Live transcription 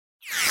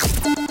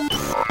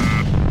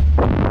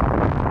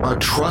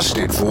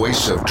trusted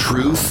voice of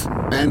truth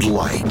and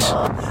light.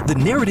 The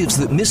narratives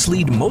that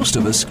mislead most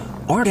of us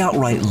aren't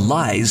outright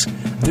lies.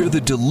 They're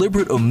the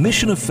deliberate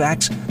omission of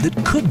facts that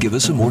could give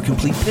us a more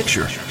complete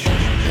picture.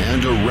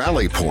 And a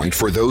rally point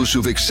for those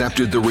who've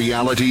accepted the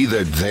reality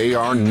that they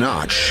are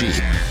not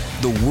sheep.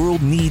 The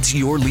world needs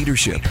your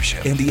leadership,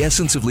 and the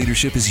essence of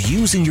leadership is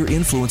using your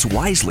influence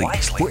wisely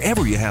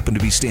wherever you happen to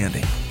be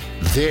standing.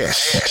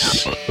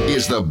 This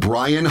is The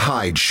Brian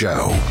Hyde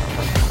Show.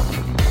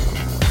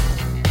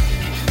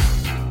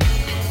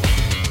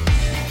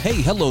 Hey,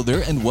 hello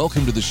there, and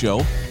welcome to the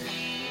show.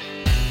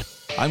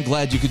 I'm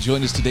glad you could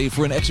join us today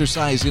for an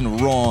exercise in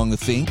wrong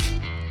think.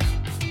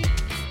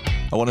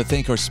 I want to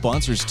thank our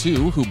sponsors,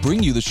 too, who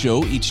bring you the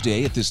show each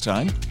day at this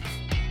time.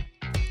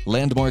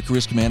 Landmark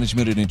Risk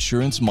Management and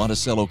Insurance,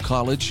 Monticello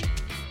College,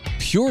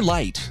 Pure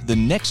Light, the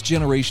next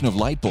generation of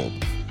light bulb,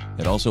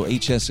 and also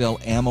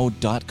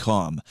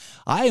hslammo.com.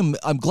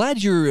 I'm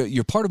glad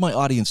you're part of my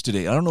audience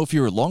today. I don't know if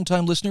you're a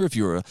longtime listener, if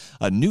you're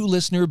a new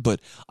listener, but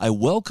I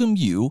welcome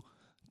you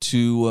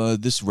to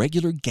this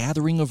regular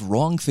gathering of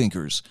wrong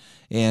thinkers.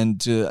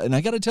 And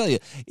I got to tell you,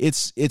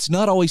 it's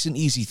not always an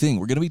easy thing.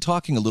 We're going to be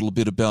talking a little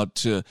bit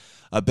about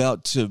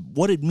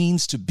what it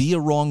means to be a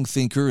wrong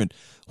thinker and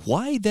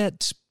why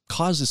that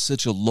causes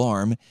such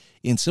alarm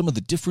in some of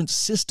the different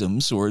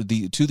systems, or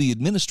to the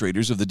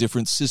administrators of the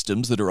different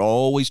systems that are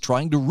always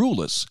trying to rule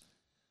us.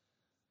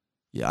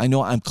 Yeah, I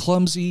know I'm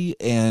clumsy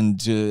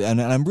and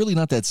I'm really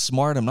not that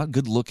smart. I'm not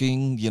good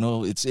looking. You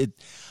know,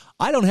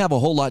 I don't have a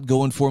whole lot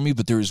going for me,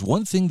 but there is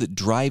one thing that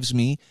drives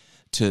me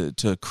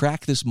to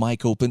crack this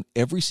mic open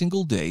every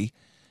single day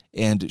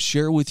and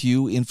share with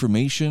you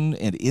information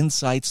and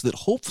insights that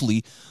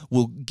hopefully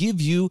will give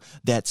you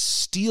that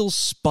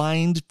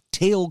steel-spined,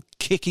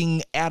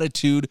 tail-kicking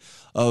attitude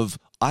of,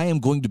 I am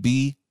going to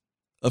be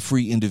a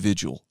free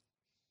individual.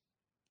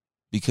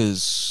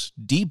 Because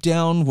deep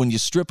down, when you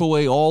strip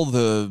away all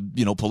the,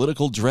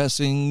 political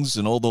dressings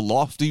and all the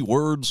lofty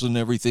words and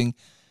everything,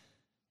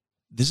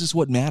 this is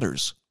what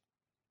matters.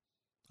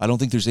 I don't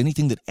think there's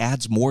anything that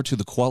adds more to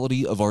the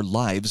quality of our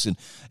lives and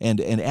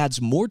adds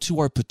more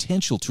to our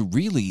potential to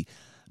really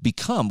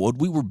become what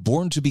we were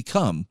born to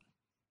become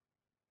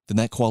than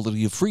that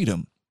quality of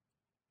freedom.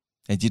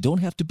 And you don't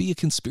have to be a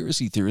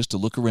conspiracy theorist to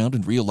look around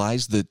and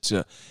realize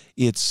that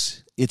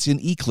it's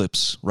in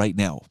eclipse right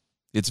now.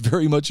 It's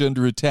very much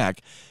under attack,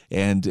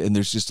 and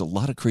there's just a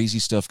lot of crazy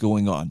stuff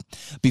going on.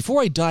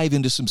 Before I dive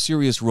into some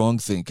serious wrong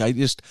think, I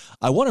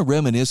want to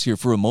reminisce here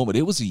for a moment.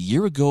 It was a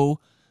year ago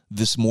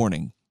this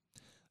morning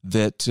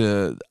that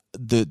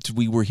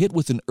we were hit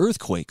with an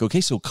earthquake.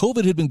 Okay, so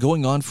COVID had been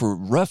going on for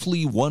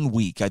roughly 1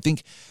 week. I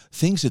think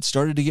things had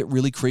started to get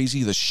really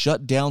crazy. The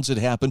shutdowns had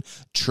happened.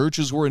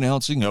 Churches were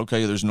announcing,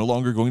 okay, there's no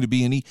longer going to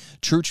be any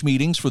church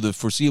meetings for the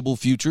foreseeable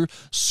future.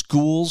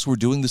 Schools were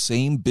doing the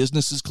same.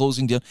 Businesses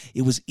closing down.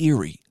 It was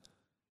eerie.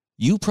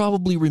 You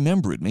probably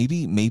remember it.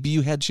 Maybe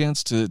you had a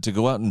chance to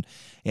go out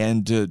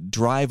and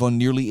drive on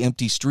nearly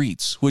empty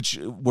streets, which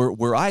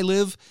where I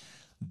live,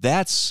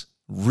 that's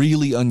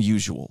really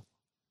unusual.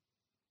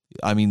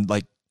 I mean,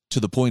 like,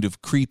 to the point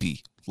of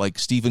creepy, like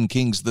Stephen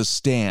King's The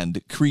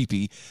Stand,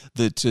 creepy,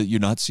 that you're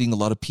not seeing a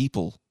lot of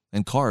people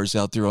and cars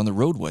out there on the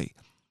roadway.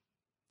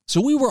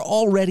 So we were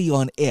already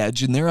on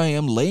edge, and there I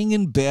am laying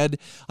in bed.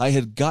 I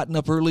had gotten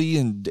up early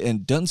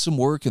and done some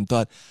work and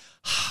thought,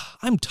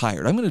 I'm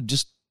tired. I'm going to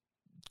just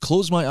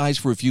close my eyes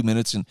for a few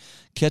minutes and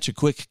catch a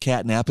quick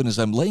cat nap. And as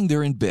I'm laying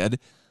there in bed,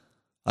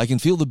 I can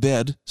feel the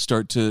bed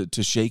start to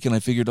shake, and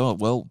I figured,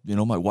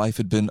 my wife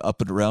had been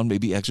up and around,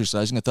 maybe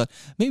exercising. I thought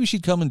maybe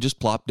she'd come and just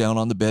plop down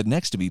on the bed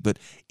next to me, but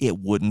it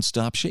wouldn't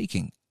stop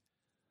shaking.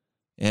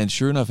 And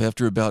sure enough,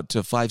 after about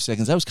 5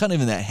 seconds, I was kind of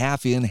in that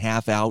half in,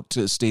 half out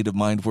state of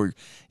mind where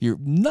you're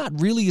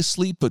not really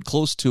asleep, but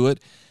close to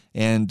it.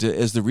 And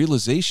as the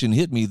realization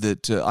hit me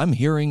that I'm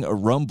hearing a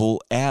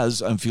rumble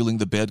as I'm feeling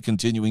the bed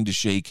continuing to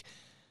shake,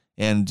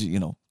 and,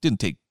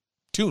 didn't take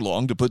too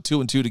long to put two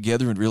and two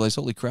together and realize,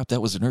 holy crap,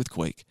 that was an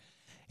earthquake.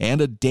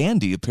 And a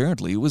dandy,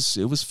 apparently. It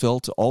was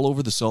felt all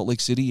over the Salt Lake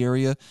City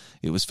area.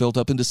 It was felt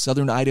up into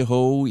southern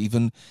Idaho,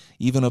 even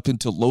up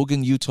into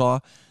Logan, Utah.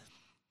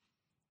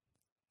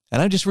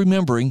 And I'm just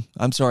remembering,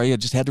 I'm sorry, I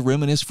just had to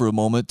reminisce for a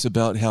moment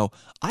about how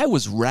I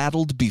was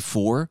rattled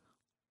before,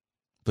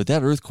 but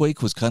that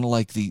earthquake was kind of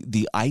like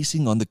the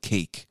icing on the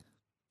cake.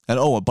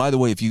 And by the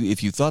way,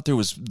 if you thought there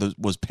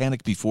was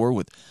panic before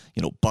with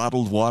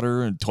bottled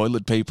water and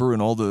toilet paper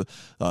and all the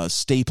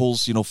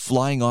staples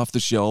flying off the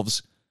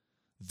shelves,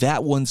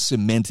 that one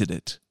cemented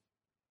it.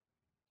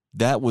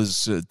 That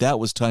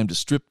was time to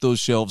strip those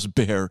shelves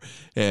bare,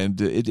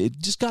 and it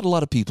just got a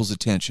lot of people's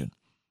attention.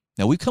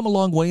 Now, we've come a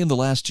long way in the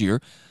last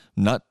year,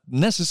 not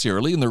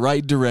necessarily in the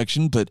right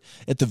direction, but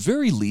at the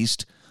very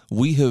least,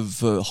 we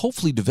have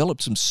hopefully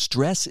developed some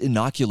stress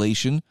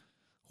inoculation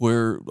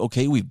where,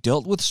 okay, we've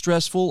dealt with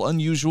stressful,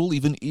 unusual,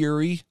 even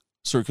eerie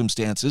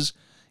circumstances,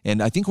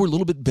 and I think we're a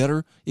little bit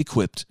better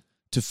equipped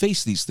to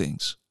face these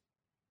things.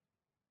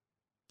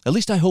 At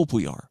least I hope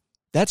we are.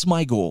 That's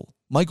my goal.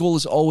 My goal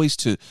is always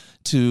to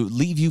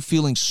leave you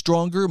feeling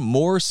stronger,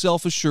 more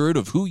self-assured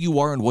of who you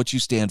are and what you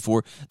stand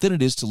for than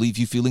it is to leave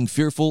you feeling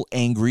fearful,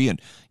 angry,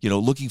 and,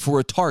 looking for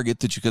a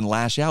target that you can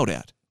lash out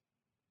at.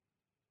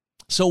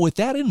 So with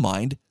that in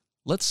mind,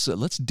 let's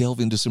delve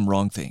into some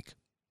wrongthink.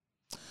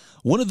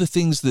 One of the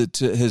things that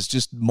has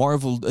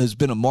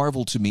been a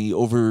marvel to me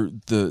over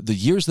the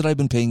years that I've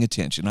been paying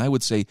attention, I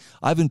would say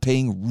I've been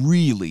paying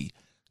really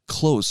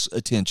close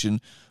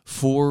attention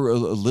for a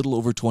little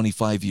over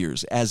 25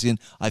 years, as in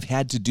I've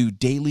had to do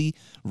daily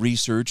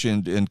research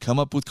and come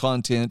up with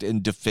content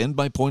and defend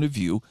my point of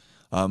view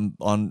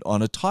on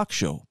a talk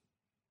show.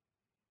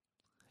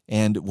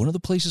 And one of the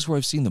places where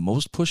I've seen the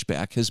most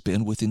pushback has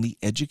been within the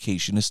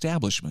education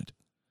establishment,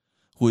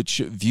 which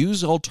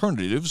views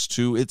alternatives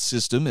to its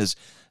system as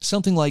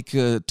something like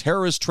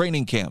terrorist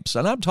training camps.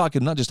 And I'm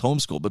talking not just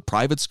homeschool, but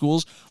private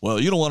schools. Well,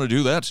 you don't want to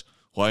do that.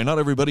 Why, not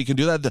everybody can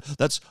do that.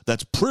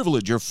 That's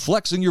privilege. You're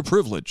flexing your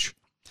privilege.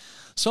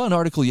 Saw an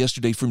article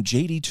yesterday from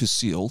J.D.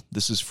 Tusil.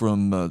 This is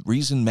from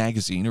Reason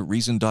Magazine or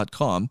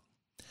Reason.com.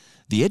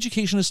 The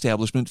education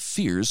establishment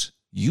fears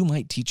you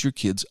might teach your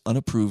kids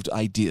unapproved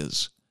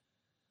ideas.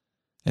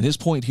 And his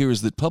point here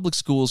is that public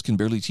schools can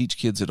barely teach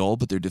kids at all,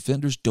 but their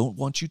defenders don't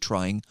want you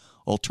trying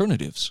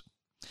alternatives.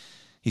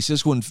 He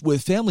says,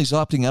 with families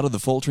opting out of the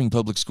faltering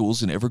public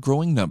schools in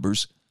ever-growing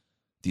numbers,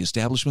 the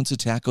establishment's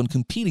attack on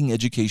competing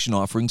education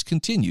offerings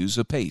continues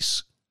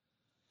apace.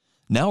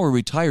 Now a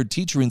retired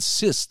teacher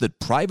insists that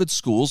private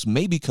schools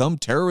may become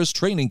terrorist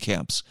training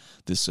camps.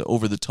 This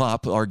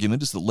over-the-top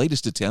argument is the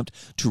latest attempt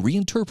to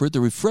reinterpret the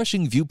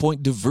refreshing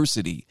viewpoint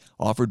diversity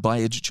offered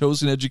by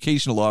chosen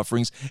educational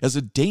offerings as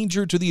a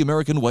danger to the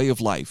American way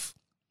of life.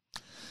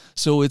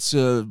 So it's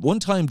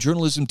one-time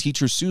journalism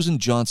teacher Susan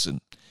Johnson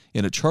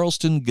in a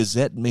Charleston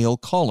Gazette Mail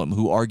column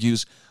who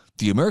argues,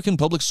 the American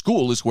public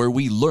school is where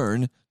we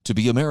learn to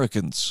be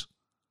Americans.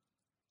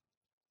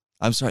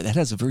 I'm sorry, that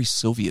has a very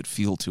Soviet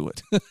feel to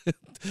it.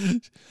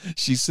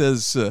 She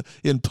says,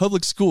 in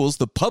public schools,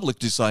 the public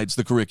decides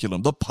the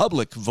curriculum. The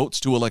public votes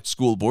to elect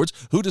school boards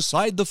who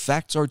decide the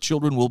facts our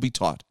children will be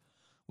taught.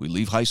 We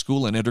leave high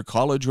school and enter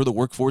college or the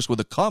workforce with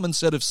a common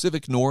set of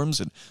civic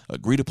norms and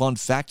agreed upon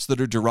facts that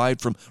are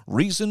derived from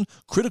reason,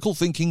 critical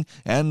thinking,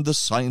 and the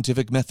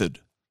scientific method.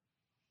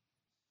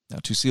 Now,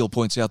 Tusil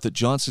points out that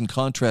Johnson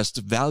contrasts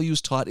values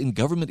taught in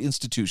government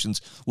institutions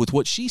with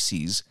what she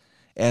sees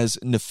as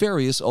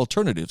nefarious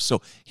alternatives.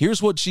 So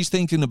here's what she's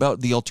thinking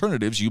about the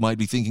alternatives you might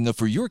be thinking of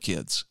for your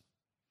kids.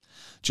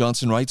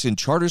 Johnson writes, in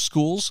charter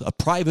schools, a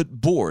private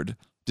board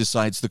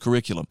decides the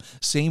curriculum.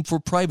 Same for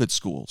private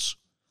schools.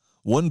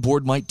 One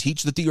board might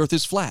teach that the earth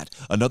is flat.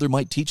 Another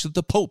might teach that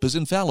the Pope is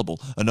infallible.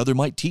 Another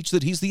might teach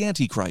that he's the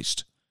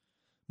Antichrist.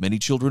 Many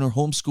children are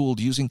homeschooled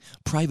using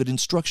private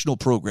instructional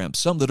programs,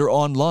 some that are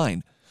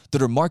online,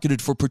 that are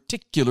marketed for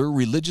particular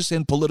religious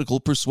and political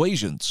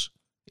persuasions.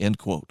 End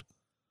quote.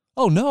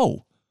 Oh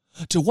no!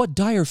 To what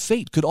dire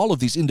fate could all of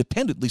these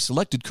independently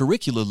selected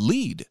curricula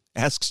lead?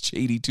 Asks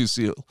J.D.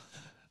 Tusil.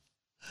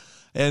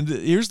 And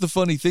here's the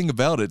funny thing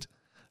about it.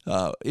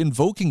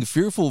 Invoking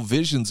fearful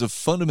visions of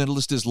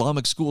fundamentalist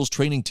Islamic schools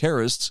training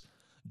terrorists,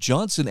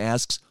 Johnson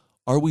asks,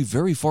 are we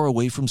very far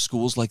away from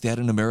schools like that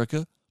in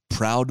America?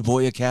 Proud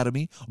Boy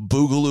Academy?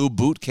 Boogaloo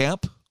Boot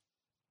Camp?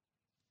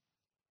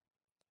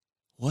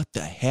 What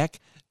the heck?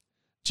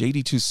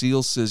 J.D.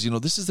 Tusil says,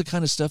 this is the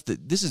kind of stuff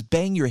this is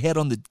bang your head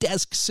on the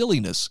desk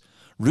silliness,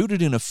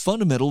 rooted in a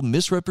fundamental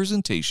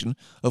misrepresentation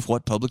of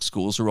what public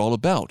schools are all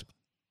about.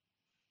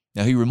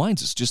 Now, he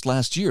reminds us, just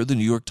last year, the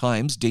New York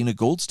Times' Dana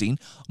Goldstein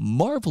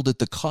marveled at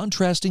the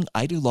contrasting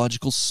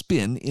ideological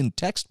spin in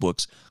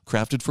textbooks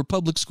crafted for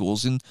public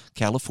schools in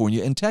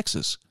California and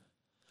Texas.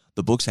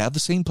 The books have the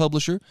same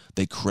publisher,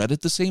 they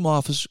credit the same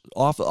authors,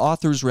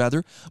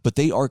 but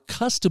they are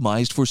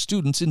customized for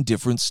students in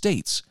different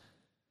states.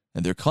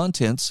 And their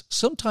contents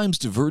sometimes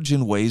diverge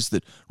in ways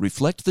that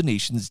reflect the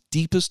nation's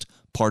deepest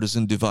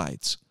partisan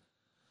divides.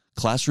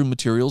 Classroom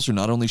materials are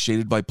not only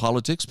shaded by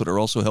politics, but are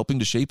also helping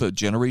to shape a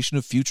generation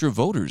of future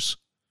voters.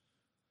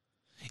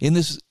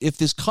 If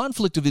this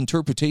conflict of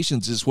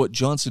interpretations is what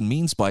Johnson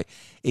means by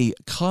a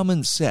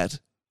common set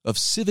of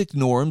civic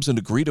norms and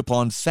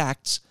agreed-upon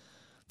facts,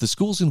 the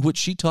schools in which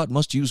she taught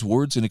must use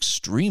words in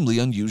extremely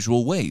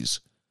unusual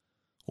ways.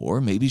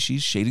 Or maybe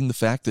she's shading the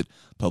fact that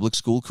public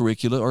school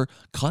curricula are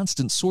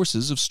constant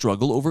sources of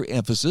struggle over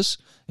emphasis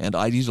and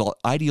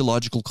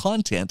ideological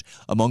content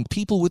among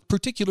people with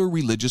particular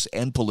religious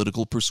and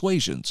political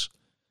persuasions.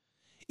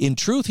 In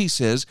truth, he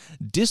says,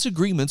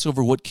 disagreements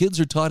over what kids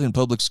are taught in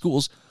public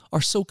schools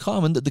are so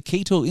common that the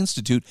Cato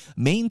Institute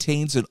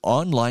maintains an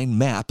online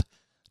map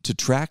to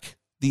track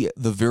the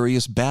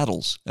various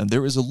battles, and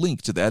there is a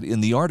link to that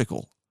in the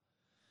article.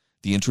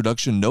 The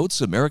introduction notes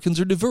Americans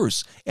are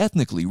diverse,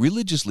 ethnically,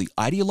 religiously,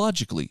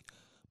 ideologically,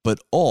 but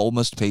all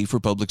must pay for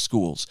public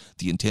schools.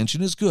 The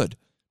intention is good,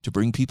 to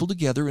bring people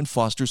together and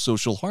foster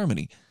social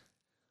harmony.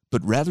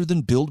 But rather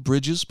than build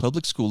bridges,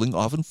 public schooling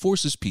often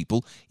forces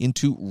people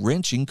into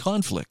wrenching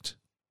conflict.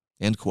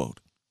 End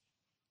quote.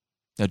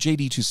 Now,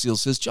 J.D. Tusil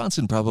says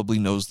Johnson probably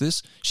knows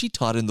this. She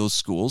taught in those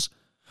schools.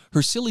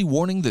 Her silly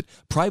warning that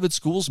private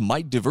schools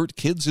might divert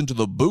kids into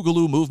the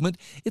Boogaloo movement,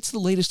 it's the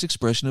latest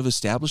expression of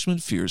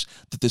establishment fears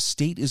that the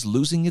state is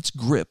losing its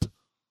grip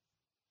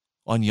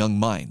on young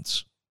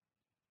minds.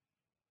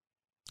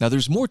 Now,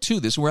 there's more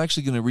to this. We're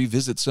actually going to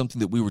revisit something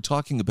that we were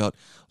talking about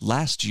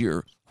last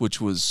year,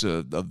 which was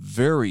a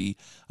very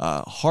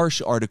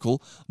harsh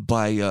article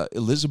by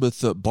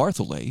Elizabeth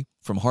Bartholet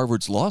from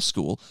Harvard's Law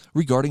School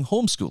regarding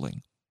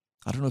homeschooling.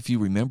 I don't know if you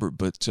remember,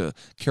 but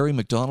Carrie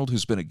McDonald,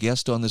 who's been a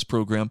guest on this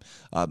program,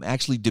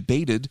 actually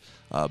debated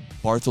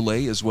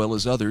Bartholet as well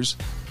as others.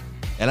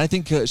 And I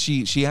think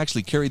she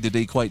actually carried the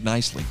day quite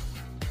nicely,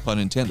 pun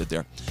intended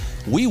there.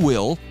 We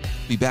will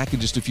be back in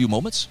just a few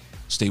moments.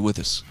 Stay with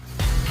us.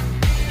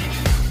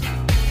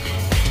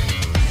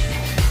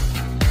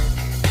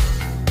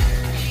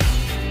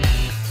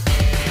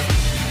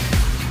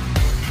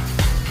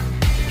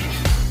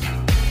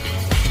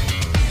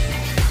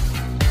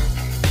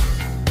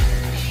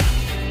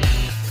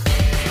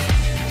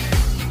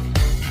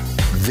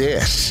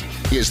 This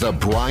is The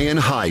Brian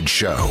Hyde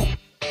Show.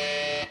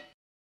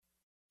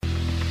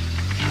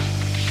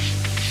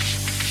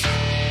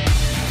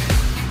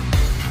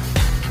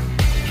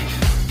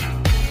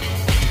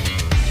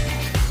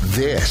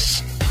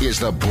 This is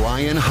The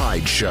Brian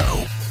Hyde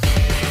Show.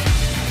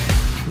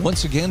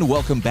 Once again,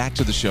 welcome back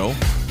to the show.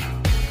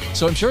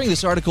 So I'm sharing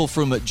this article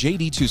from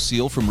J.D.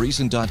 Tusil from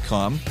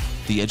Reason.com.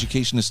 The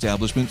education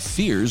establishment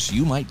fears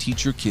you might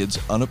teach your kids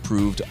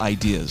unapproved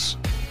ideas.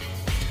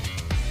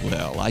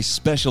 Well, I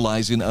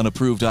specialize in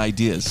unapproved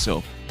ideas,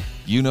 so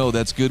you know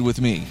that's good with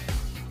me.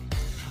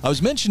 I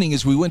was mentioning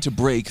as we went to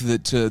break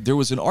that there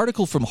was an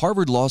article from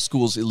Harvard Law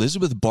School's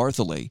Elizabeth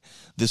Bartholet.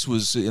 This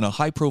was in a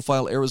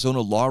high-profile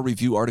Arizona Law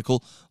Review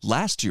article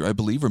last year, I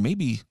believe, or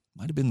maybe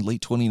might have been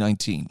late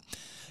 2019.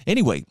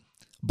 Anyway,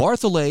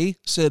 Bartholet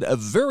said a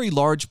very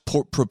large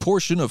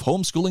proportion of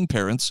homeschooling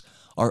parents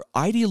are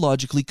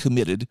ideologically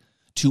committed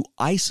to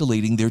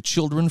isolating their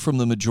children from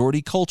the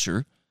majority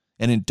culture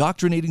and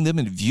indoctrinating them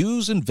in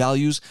views and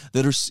values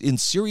that are in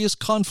serious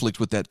conflict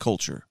with that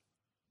culture.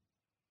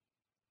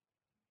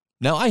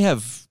 Now, I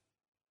have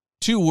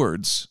two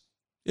words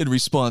in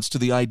response to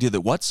the idea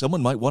that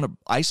someone might want to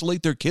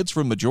isolate their kids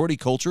from majority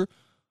culture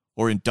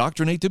or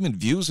indoctrinate them in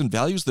views and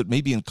values that may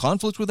be in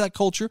conflict with that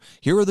culture.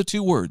 Here are the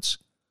two words.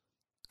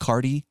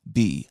 Cardi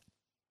B.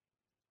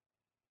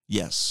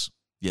 Yes,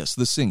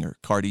 the singer,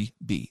 Cardi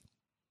B.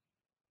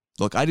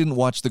 Look, I didn't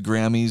watch the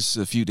Grammys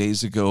a few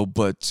days ago,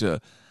 but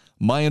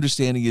my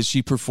understanding is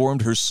she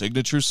performed her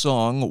signature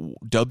song,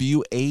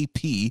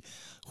 W.A.P.,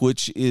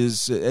 which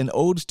is an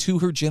ode to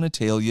her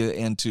genitalia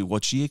and to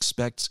what she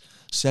expects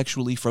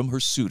sexually from her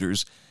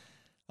suitors,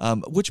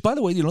 which, by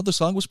the way, the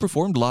song was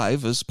performed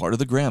live as part of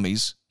the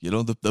Grammys,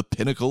 the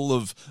pinnacle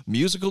of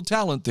musical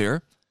talent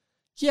there.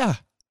 Yeah.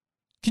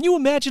 Can you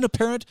imagine a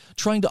parent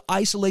trying to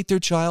isolate their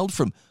child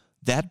from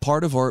that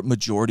part of our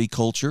majority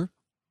culture?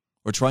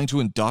 Or trying to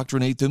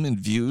indoctrinate them in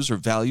views or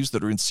values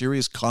that are in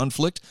serious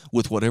conflict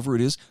with whatever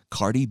it is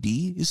Cardi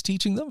B is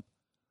teaching them?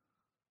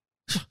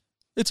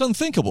 It's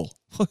unthinkable.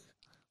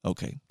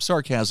 Okay,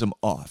 sarcasm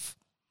off.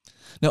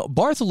 Now,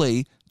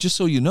 Bartholet, just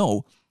so you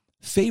know,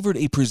 favored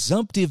a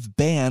presumptive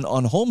ban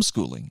on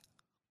homeschooling.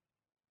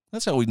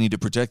 That's how we need to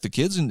protect the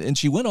kids, and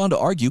she went on to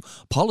argue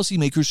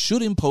policymakers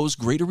should impose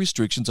greater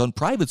restrictions on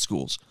private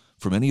schools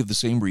for many of the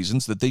same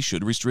reasons that they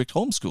should restrict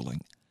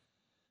homeschooling.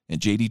 And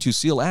J.D.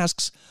 Tusil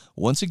asks,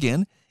 once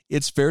again,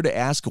 it's fair to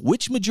ask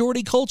which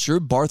majority culture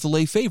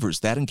Bartholet favors,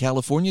 that in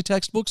California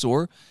textbooks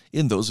or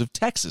in those of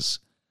Texas.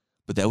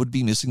 But that would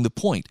be missing the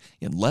point.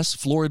 In less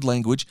florid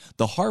language,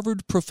 the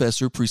Harvard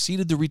professor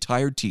preceded the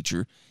retired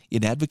teacher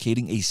in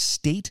advocating a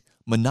state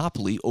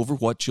monopoly over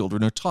what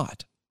children are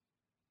taught.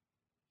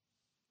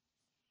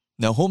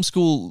 Now,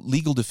 Homeschool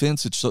Legal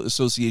Defense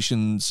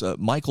Association's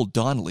Michael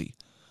Donnelly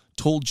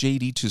told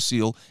J.D.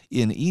 Tusil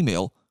in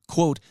email,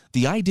 quote,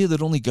 the idea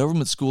that only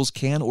government schools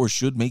can or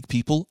should make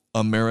people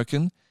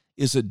American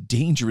is a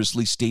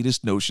dangerously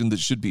statist notion that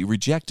should be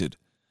rejected.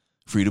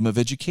 Freedom of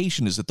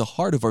education is at the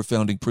heart of our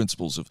founding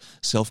principles of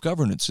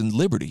self-governance and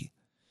liberty.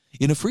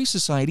 In a free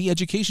society,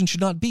 education should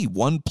not be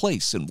one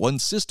place and one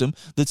system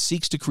that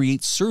seeks to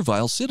create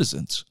servile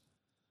citizens.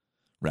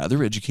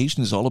 Rather,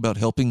 education is all about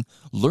helping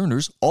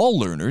learners, all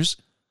learners,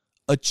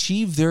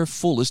 achieve their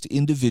fullest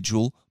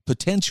individual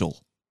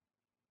potential.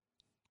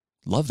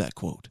 Love that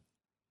quote.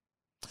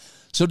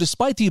 So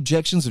despite the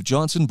objections of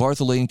Johnson,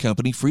 Bartholet and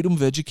Company, freedom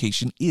of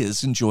education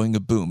is enjoying a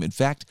boom. In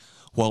fact,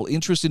 while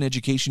interest in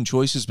education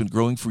choice has been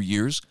growing for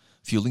years,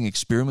 fueling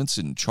experiments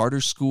in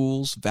charter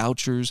schools,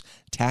 vouchers,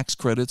 tax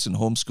credits, and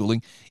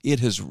homeschooling,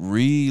 it has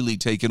really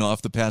taken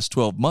off the past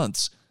 12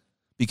 months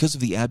because of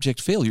the abject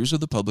failures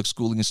of the public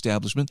schooling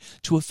establishment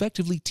to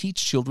effectively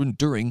teach children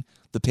during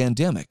the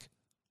pandemic.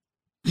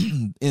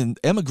 And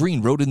Emma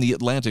Green wrote in The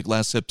Atlantic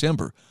last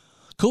September,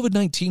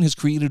 COVID-19 has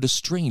created a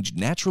strange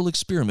natural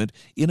experiment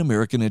in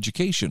American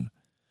education.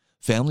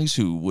 Families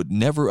who would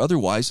never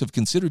otherwise have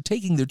considered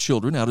taking their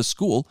children out of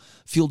school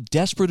feel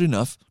desperate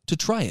enough to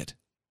try it.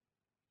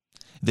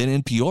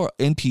 Then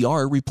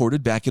NPR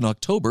reported back in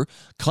October,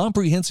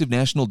 comprehensive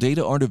national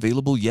data aren't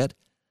available yet,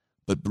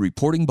 but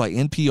reporting by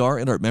NPR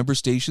and our member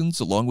stations,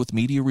 along with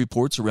media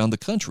reports around the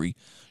country,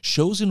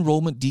 shows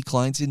enrollment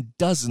declines in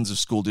dozens of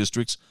school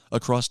districts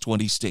across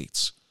 20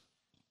 states.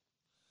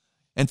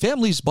 And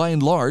families, by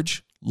and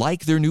large,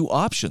 like their new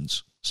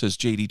options, says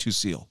J.D.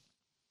 Tusil.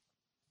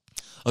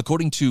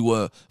 According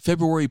to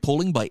February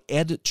polling by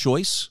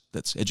EdChoice,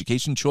 that's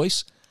Education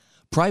Choice,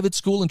 private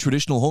school and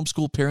traditional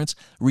homeschool parents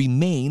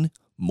remain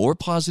more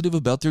positive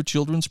about their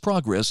children's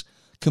progress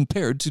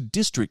compared to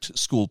district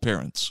school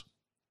parents.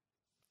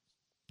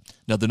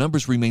 Now, the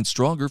numbers remain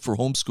stronger for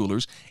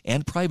homeschoolers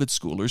and private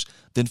schoolers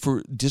than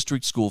for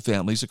district school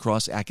families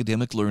across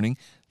academic learning,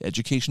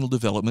 educational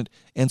development,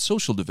 and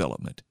social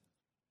development.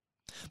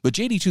 But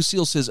J.D.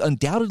 Tusil says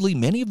undoubtedly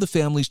many of the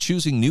families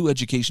choosing new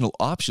educational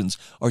options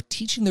are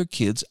teaching their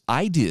kids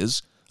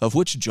ideas of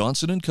which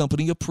Johnson &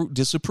 Company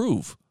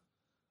disapprove.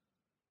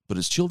 But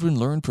as children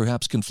learn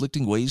perhaps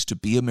conflicting ways to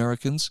be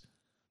Americans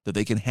that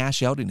they can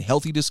hash out in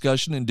healthy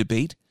discussion and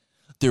debate,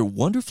 they're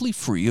wonderfully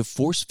free of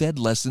force-fed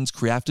lessons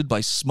crafted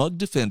by smug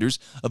defenders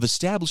of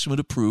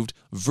establishment-approved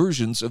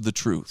versions of the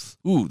truth.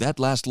 Ooh, that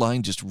last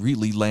line just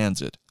really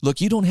lands it. Look,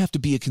 you don't have to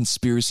be a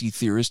conspiracy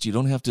theorist. You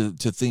don't have to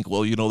think,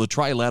 well, you know, the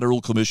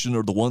Trilateral Commission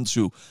are the ones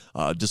who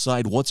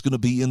decide what's going to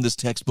be in this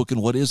textbook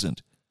and what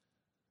isn't.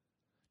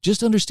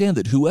 Just understand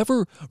that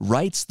whoever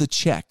writes the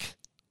check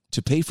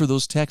to pay for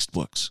those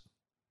textbooks,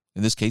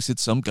 in this case,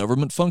 it's some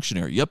government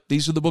functionary. Yep,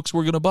 these are the books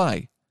we're going to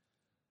buy.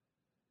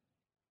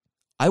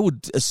 I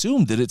would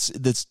assume that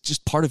that's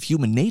just part of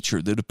human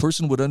nature, that a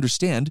person would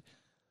understand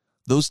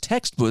those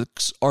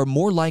textbooks are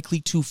more likely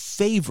to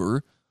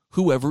favor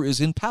whoever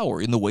is in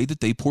power in the way that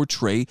they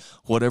portray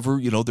whatever,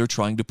 you know, they're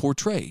trying to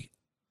portray.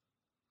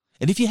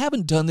 And if you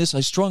haven't done this, I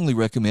strongly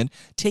recommend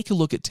take a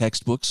look at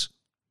textbooks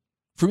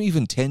from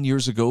even 10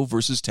 years ago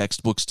versus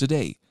textbooks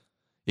today.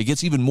 It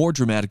gets even more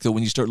dramatic, though,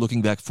 when you start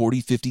looking back 40,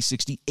 50,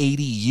 60,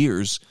 80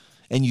 years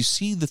and you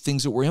see the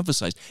things that were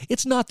emphasized.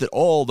 It's not that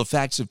all the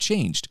facts have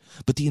changed,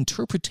 but the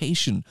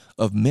interpretation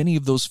of many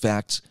of those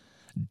facts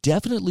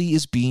definitely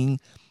is being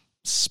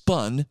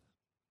spun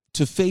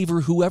to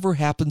favor whoever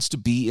happens to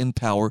be in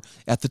power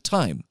at the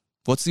time.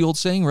 What's the old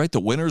saying, right? The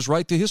winners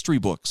write the history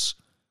books.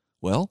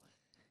 Well,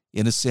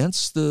 in a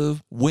sense, the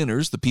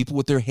winners, the people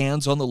with their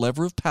hands on the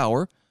lever of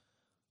power,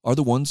 are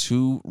the ones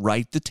who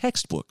write the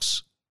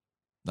textbooks.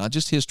 Not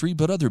just history,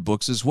 but other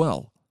books as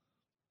well.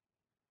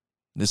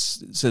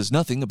 This says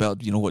nothing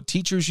about, you know, what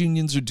teachers'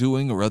 unions are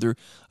doing or other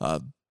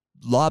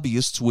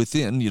lobbyists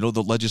within, you know,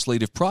 the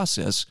legislative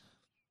process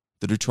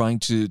that are trying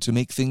to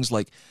make things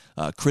like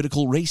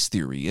critical race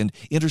theory and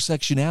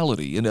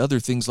intersectionality and other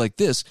things like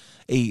this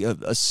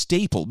a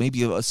staple,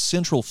 maybe a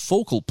central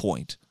focal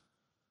point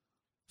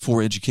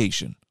for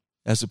education,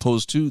 as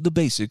opposed to the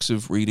basics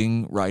of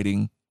reading,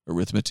 writing,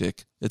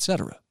 arithmetic,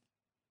 etc.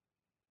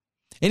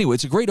 Anyway,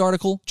 it's a great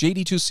article,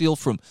 J.D. Tusil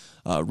from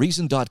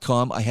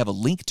Reason.com. I have a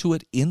link to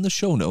it in the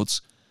show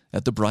notes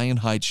at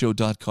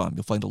thebrianhydeshow.com.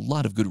 You'll find a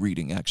lot of good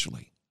reading,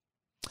 actually.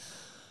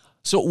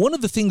 So one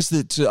of the things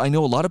that I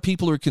know a lot of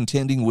people are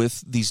contending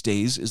with these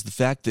days is the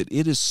fact that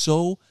it is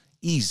so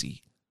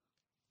easy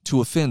to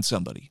offend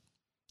somebody.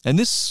 And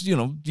this, you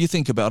know, you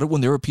think about it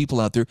when there are people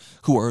out there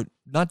who are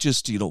not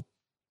just, you know,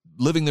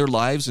 living their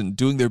lives and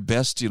doing their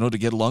best, you know, to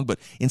get along, but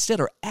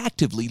instead are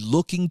actively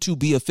looking to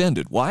be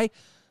offended. Why?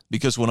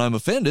 Because when I'm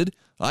offended,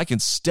 I can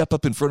step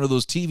up in front of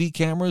those TV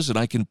cameras and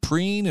I can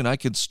preen and I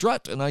can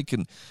strut and I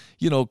can,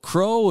 you know,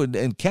 crow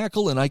and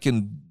cackle and I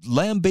can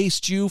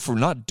lambaste you for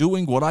not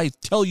doing what I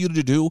tell you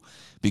to do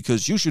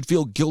because you should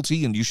feel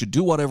guilty and you should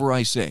do whatever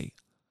I say.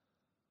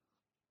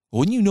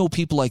 When you know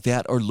people like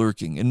that are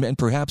lurking and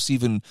perhaps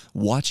even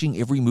watching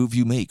every move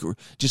you make or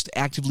just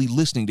actively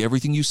listening to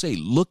everything you say,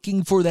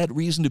 looking for that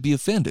reason to be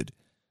offended,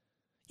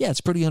 yeah,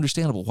 it's pretty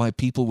understandable why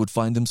people would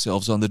find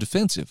themselves on the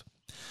defensive.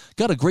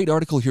 Got a great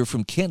article here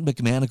from Kent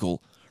McManigal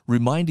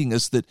reminding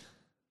us that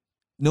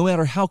no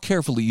matter how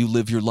carefully you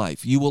live your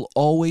life, you will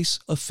always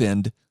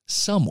offend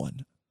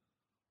someone.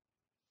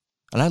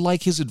 And I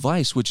like his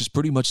advice, which is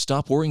pretty much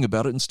stop worrying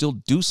about it and still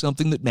do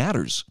something that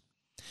matters.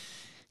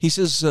 He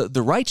says,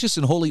 the righteous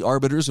and holy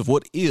arbiters of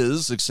what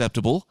is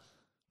acceptable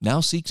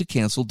now seek to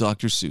cancel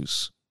Dr.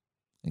 Seuss.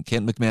 And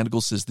Kent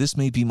McManigal says, this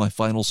may be my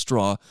final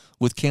straw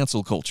with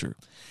cancel culture.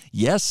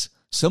 Yes,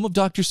 some of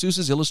Dr.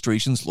 Seuss's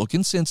illustrations look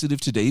insensitive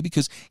today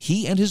because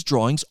he and his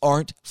drawings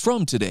aren't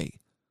from today,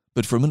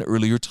 but from an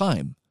earlier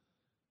time.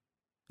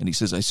 And he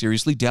says, I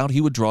seriously doubt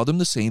he would draw them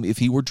the same if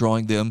he were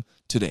drawing them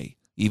today.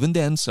 Even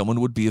then, someone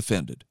would be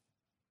offended.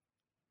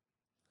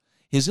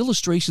 His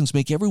illustrations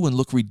make everyone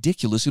look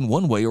ridiculous in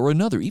one way or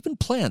another, even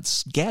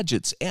plants,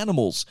 gadgets,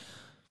 animals.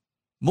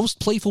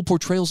 Most playful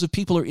portrayals of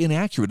people are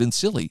inaccurate and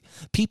silly.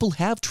 People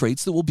have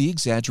traits that will be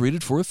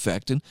exaggerated for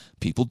effect, and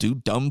people do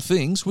dumb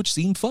things which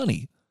seem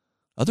funny.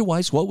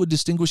 Otherwise, what would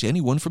distinguish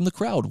anyone from the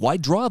crowd? Why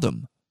draw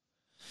them?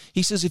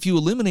 He says if you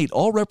eliminate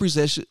all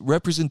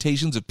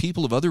representations of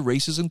people of other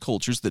races and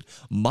cultures that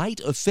might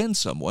offend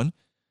someone,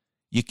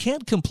 You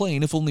can't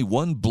complain if only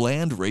one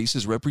bland race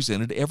is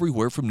represented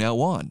everywhere from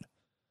now on.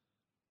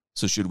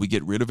 So should we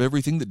get rid of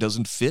everything that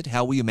doesn't fit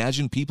how we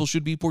imagine people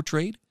should be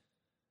portrayed?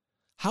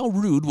 How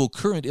rude will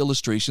current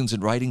illustrations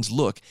and writings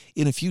look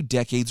in a few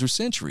decades or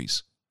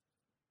centuries?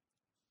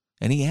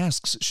 And he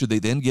asks, should they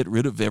then get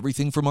rid of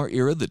everything from our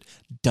era that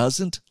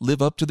doesn't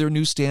live up to their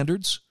new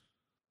standards?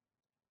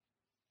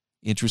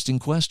 Interesting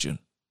question.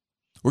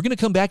 We're going to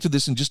come back to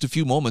this in just a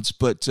few moments,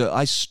 but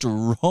I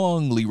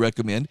strongly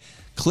recommend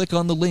click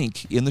on the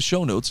link in the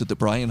show notes at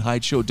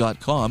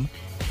thebrianhydeshow.com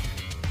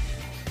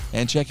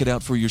and check it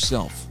out for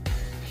yourself.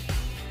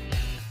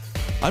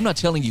 I'm not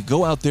telling you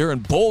go out there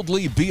and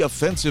boldly be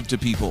offensive to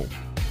people,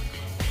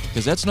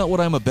 because that's not what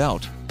I'm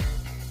about.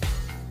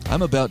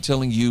 I'm about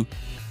telling you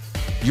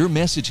your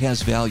message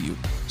has value.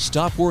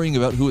 Stop worrying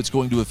about who it's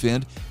going to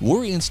offend.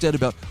 Worry instead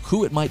about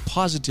who it might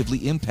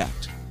positively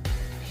impact.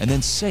 And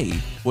then say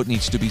what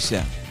needs to be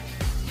said.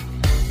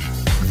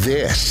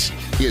 This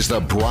is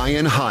The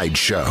Brian Hyde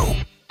Show.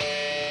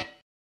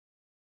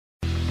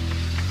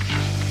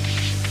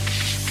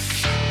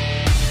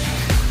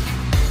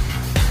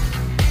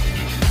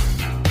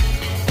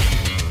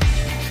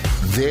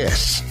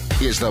 This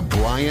is The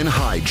Brian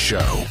Hyde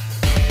Show.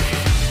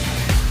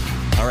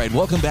 All right,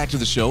 welcome back to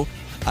the show.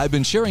 I've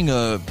been sharing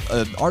an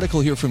article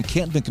here from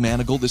Kent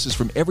McManigal. This is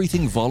from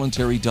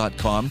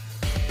everythingvoluntary.com.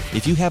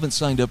 If you haven't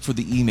signed up for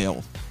the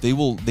email, they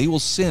will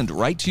send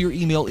right to your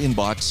email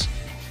inbox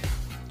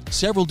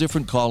several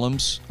different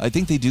columns. I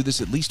think they do this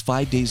at least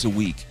 5 days a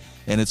week,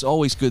 and it's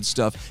always good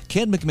stuff.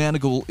 Kent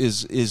McManigal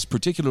is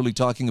particularly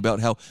talking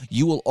about how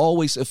you will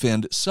always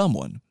offend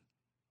someone.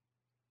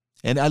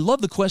 And I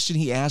love the question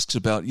he asks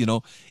about,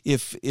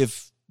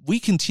 if we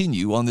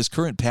continue on this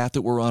current path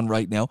that we're on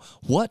right now,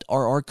 what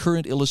are our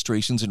current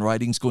illustrations and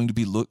writings going to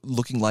be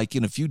looking like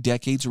in a few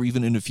decades or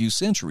even in a few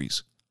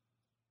centuries?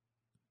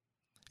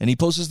 And he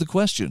poses the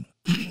question,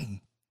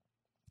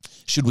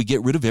 should we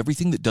get rid of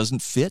everything that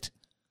doesn't fit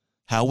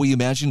how we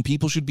imagine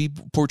people should be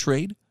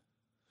portrayed?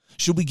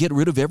 Should we get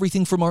rid of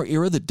everything from our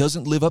era that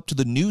doesn't live up to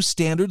the new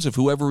standards of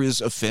whoever is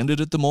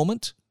offended at the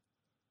moment?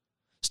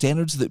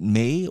 Standards that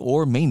may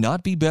or may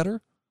not be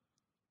better?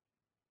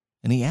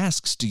 And he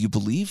asks, do you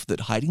believe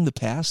that hiding the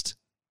past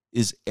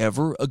is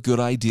ever a good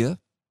idea?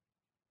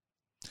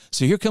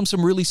 So here comes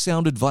some really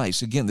sound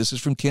advice. Again, this is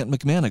from Kent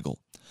McManigal.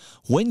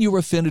 When you're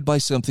offended by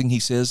something, he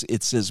says,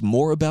 it says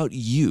more about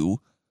you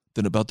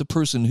than about the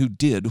person who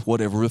did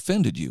whatever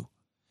offended you.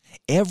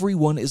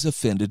 Everyone is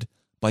offended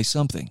by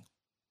something.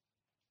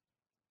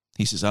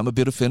 He says, I'm a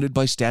bit offended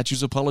by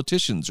statues of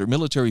politicians or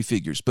military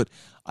figures, but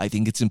I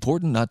think it's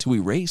important not to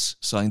erase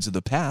signs of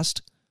the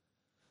past.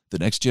 The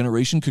next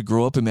generation could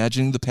grow up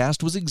imagining the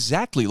past was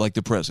exactly like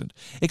the present,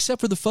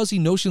 except for the fuzzy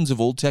notions of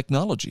old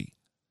technology.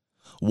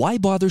 Why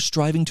bother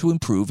striving to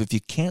improve if you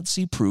can't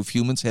see proof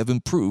humans have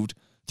improved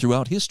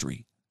throughout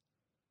history?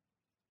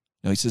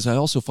 Now, he says, I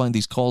also find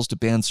these calls to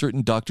ban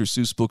certain Dr.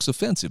 Seuss books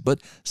offensive,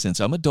 but since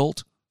I'm an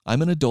adult, I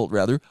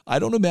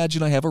don't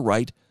imagine I have a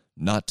right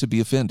not to be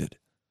offended.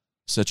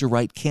 Such a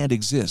right can't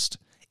exist.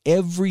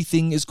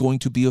 Everything is going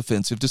to be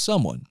offensive to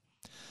someone.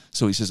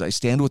 So he says, I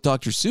stand with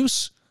Dr.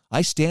 Seuss.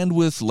 I stand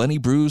with Lenny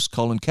Bruce,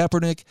 Colin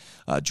Kaepernick,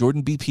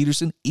 Jordan B.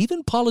 Peterson,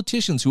 even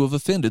politicians who have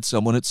offended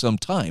someone at some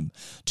time.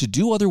 To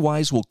do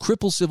otherwise will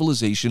cripple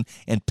civilization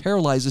and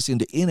paralyze us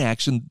into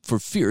inaction for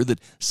fear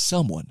that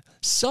someone,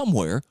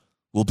 somewhere,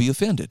 will be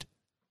offended.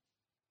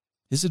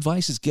 His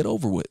advice is get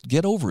over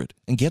it,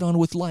 and get on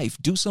with life.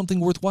 Do something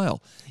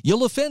worthwhile.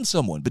 You'll offend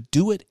someone, but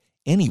do it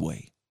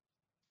anyway.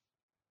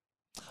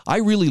 I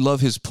really love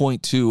his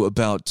point, too,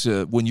 about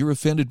when you're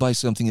offended by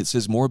something, it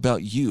says more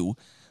about you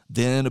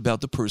than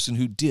about the person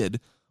who did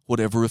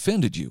whatever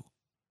offended you.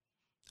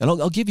 And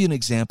I'll give you an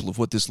example of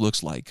what this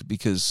looks like,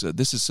 because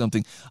this is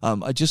something I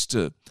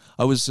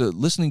was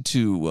listening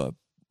to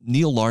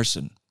Neil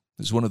Larson,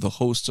 who's one of the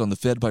hosts on the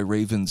Fed by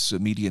Ravens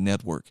media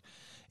network,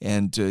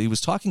 and he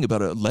was talking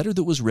about a letter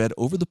that was read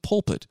over the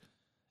pulpit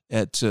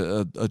at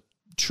a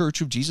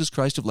Church of Jesus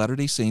Christ of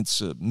Latter-day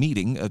Saints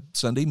meeting, a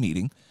Sunday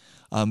meeting,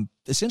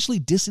 essentially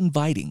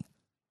disinviting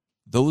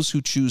those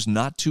who choose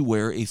not to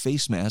wear a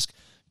face mask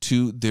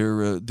to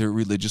their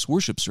religious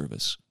worship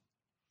service.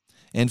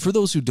 And for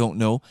those who don't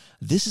know,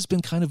 this has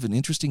been kind of an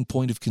interesting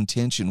point of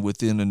contention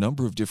within a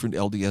number of different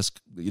LDS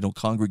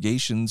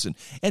congregations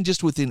and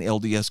just within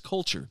LDS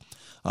culture.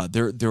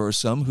 There are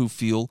some who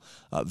feel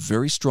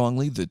very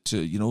strongly that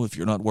if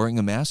you're not wearing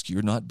a mask,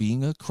 you're not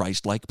being a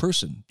Christ-like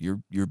person.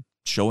 You're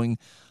showing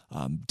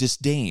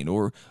disdain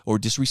or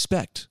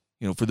disrespect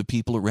for the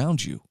people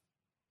around you.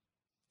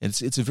 And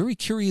it's a very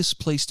curious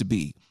place to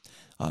be.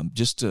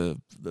 Just a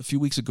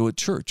few weeks ago at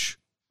church,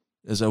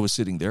 as I was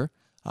sitting there,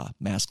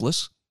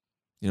 maskless,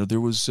 there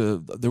was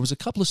a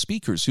couple of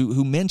speakers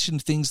who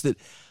mentioned things that,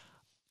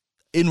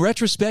 in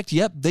retrospect,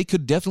 they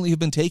could definitely have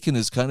been taken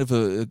as kind of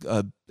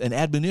an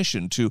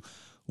admonition to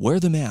wear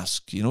the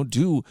mask.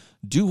 Do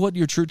what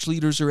your church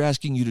leaders are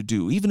asking you to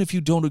do, even if you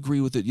don't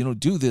agree with it.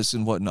 Do this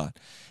and whatnot.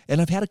 And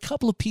I've had a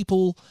couple of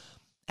people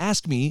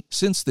ask me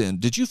since then,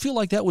 did you feel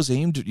like that was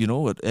aimed,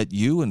 at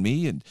you and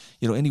me and,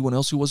 anyone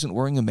else who wasn't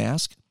wearing a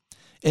mask?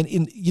 And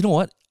you know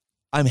what?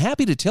 I'm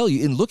happy to tell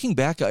you, in looking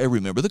back, I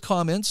remember the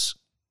comments,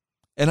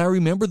 and I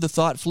remember the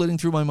thought flitting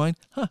through my mind.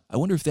 I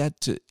wonder if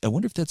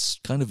that's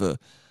kind of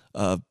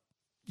a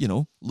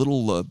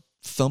little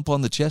thump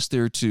on the chest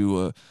there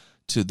to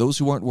those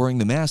who aren't wearing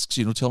the masks,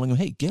 telling them,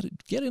 hey,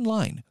 get in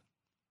line.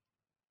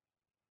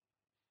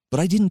 But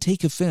I didn't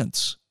take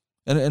offense.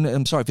 And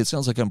I'm sorry if it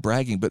sounds like I'm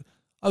bragging, but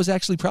I was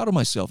actually proud of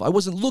myself. I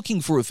wasn't looking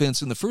for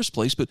offense in the first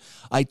place, but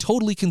I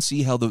totally can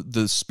see how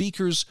the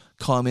speaker's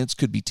comments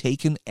could be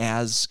taken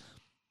as,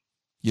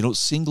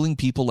 singling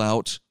people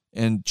out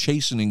and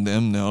chastening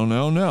them,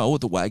 no,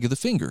 with a wag of the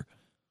finger.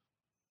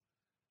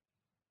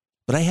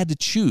 But I had to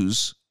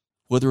choose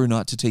whether or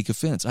not to take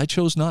offense. I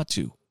chose not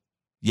to.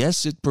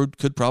 Yes, it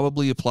could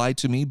probably apply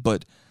to me,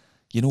 but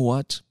you know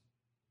what?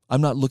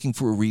 I'm not looking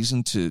for a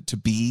reason to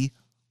be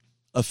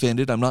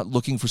offended. I'm not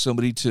looking for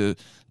somebody to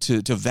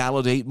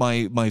validate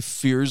my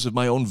fears of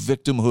my own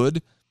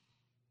victimhood.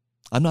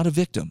 I'm not a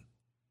victim.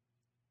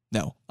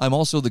 Now, I'm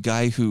also the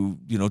guy who,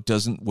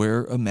 doesn't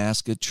wear a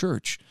mask at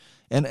church.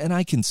 And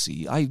I can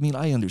see,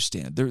 I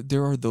understand.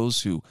 There are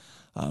those who,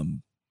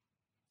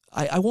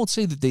 I won't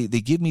say that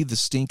they give me the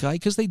stink eye,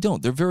 because they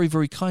don't. They're very,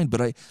 very kind,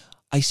 but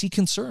I see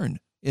concern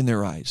in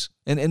their eyes.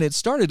 And it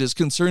started as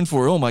concern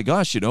for, oh my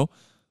gosh,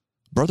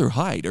 Brother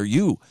Hyde, are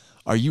you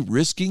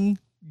risking,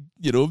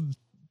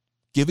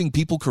 giving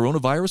people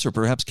coronavirus or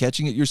perhaps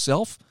catching it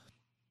yourself?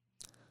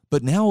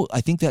 But now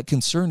I think that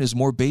concern is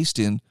more based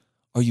in,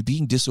 are you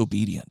being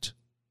disobedient?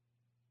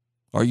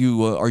 Are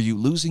you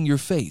losing your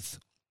faith?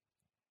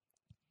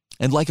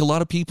 And like a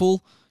lot of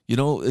people,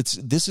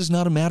 this is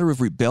not a matter of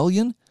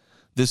rebellion.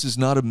 This is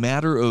not a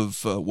matter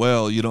of,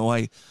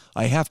 I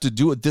have to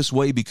do it this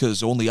way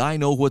because only I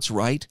know what's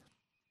right.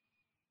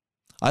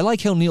 I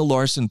like how Neil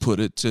Larson put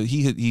it.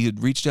 He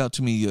had reached out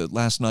to me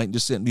last night and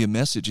just sent me a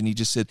message, and he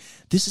just said,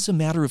 this is a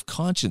matter of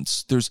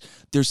conscience.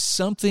 There's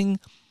something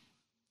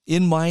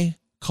in my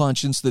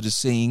conscience that is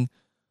saying,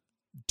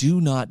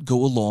 do not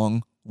go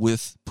along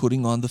with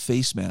putting on the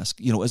face mask,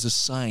 as a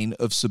sign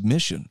of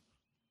submission.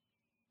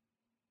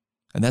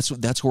 And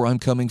that's where I'm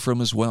coming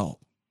from as well.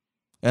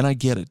 And I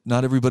get it.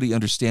 Not everybody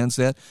understands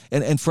that.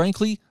 And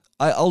frankly,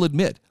 I'll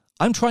admit,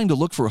 I'm trying to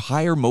look for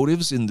higher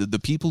motives in the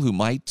people who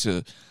might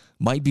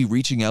be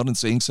reaching out and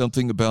saying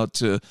something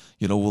about, I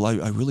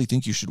really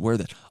think you should wear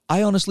that.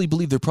 I honestly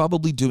believe they're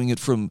probably doing it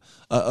from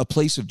a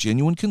place of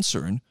genuine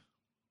concern.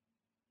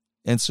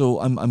 And so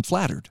I'm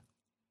flattered.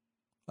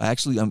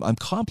 I'm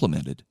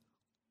complimented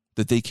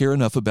that they care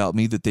enough about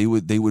me that they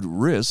would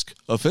risk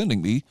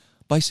offending me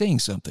by saying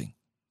something.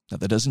 Now,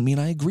 that doesn't mean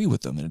I agree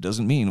with them, and it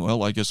doesn't mean,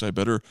 well, I guess I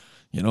better,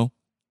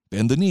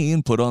 bend the knee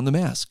and put on the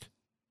mask.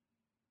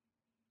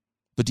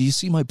 But do you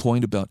see my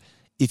point about,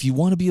 if you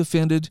want to be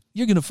offended,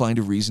 you're going to find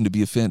a reason to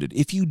be offended.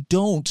 If you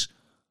don't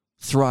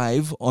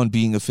thrive on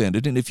being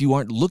offended, and if you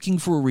aren't looking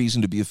for a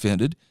reason to be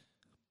offended,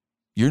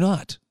 you're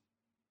not.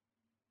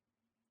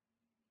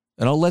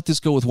 And I'll let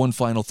this go with one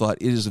final thought.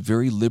 It is a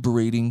very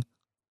liberating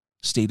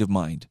state of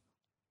mind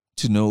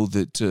to know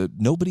that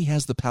nobody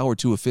has the power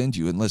to offend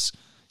you unless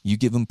you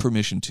give them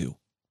permission to.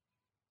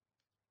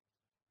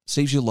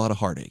 Saves you a lot of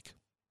heartache.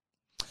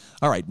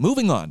 All right,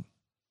 moving on.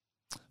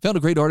 Found a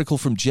great article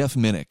from Jeff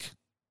Minnick.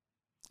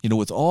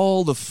 With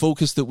all the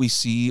focus that we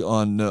see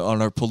on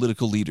our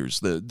political leaders,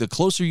 the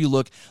closer you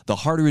look, the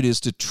harder it is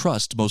to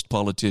trust most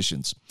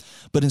politicians.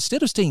 But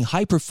instead of staying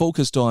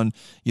hyper-focused on,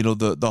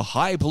 the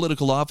high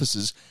political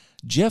offices,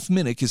 Jeff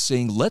Minnick is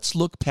saying, let's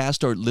look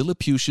past our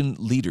Lilliputian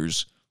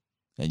leaders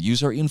and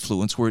use our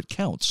influence where it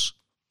counts,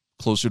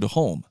 closer to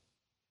home.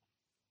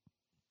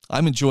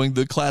 I'm enjoying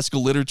the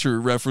classical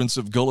literature reference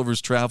of Gulliver's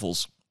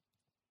Travels.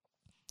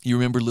 You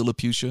remember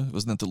Lilliputian?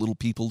 Wasn't that the little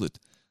people that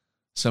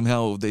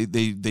somehow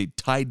they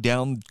tied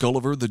down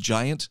Gulliver the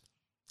giant?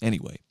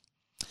 Anyway,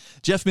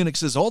 Jeff Minnick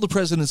says all the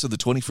presidents of the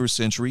 21st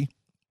century,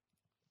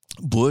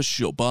 Bush,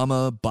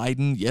 Obama,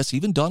 Biden, yes,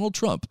 even Donald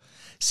Trump,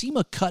 seem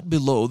a cut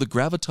below the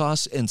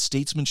gravitas and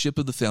statesmanship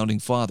of the founding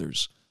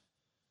fathers.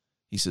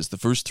 He says the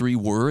first three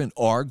were and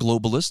are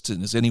globalists,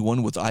 and as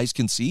anyone with eyes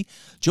can see,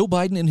 Joe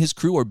Biden and his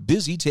crew are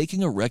busy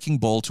taking a wrecking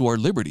ball to our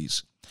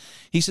liberties.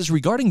 He says,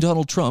 regarding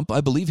Donald Trump,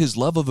 I believe his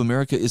love of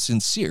America is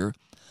sincere,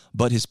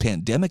 but his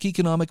pandemic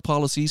economic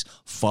policies,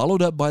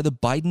 followed up by the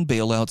Biden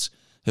bailouts,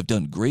 have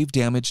done grave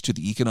damage to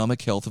the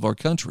economic health of our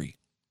country.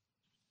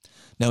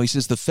 Now, he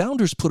says the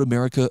founders put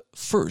America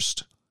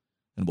first.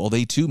 And while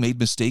they too made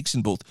mistakes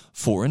in both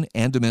foreign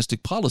and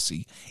domestic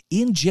policy,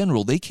 in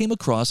general, they came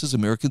across as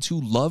Americans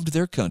who loved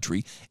their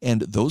country,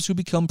 and those who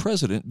became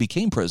president,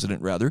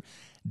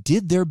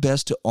 did their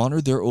best to honor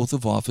their oath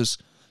of office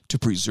to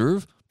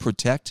preserve,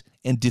 protect,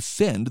 and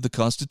defend the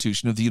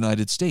Constitution of the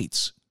United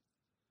States.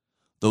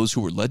 Those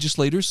who were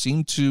legislators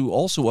seemed to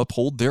also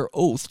uphold their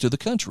oath to the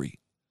country.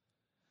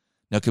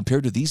 Now,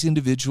 compared to these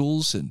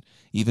individuals and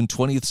even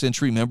 20th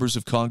century members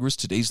of Congress,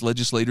 today's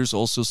legislators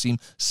also seem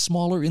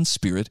smaller in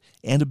spirit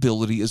and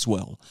ability as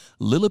well,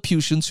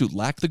 Lilliputians who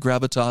lack the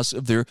gravitas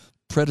of their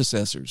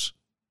predecessors.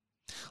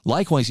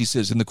 Likewise, he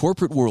says, in the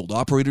corporate world,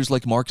 operators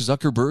like Mark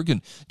Zuckerberg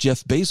and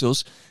Jeff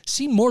Bezos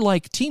seem more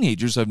like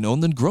teenagers I've known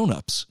than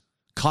grown-ups.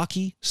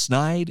 Cocky,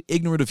 snide,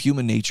 ignorant of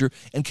human nature,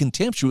 and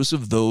contemptuous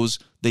of those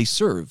they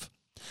serve.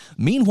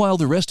 Meanwhile,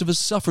 the rest of us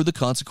suffer the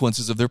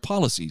consequences of their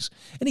policies,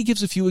 and he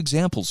gives a few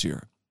examples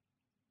here.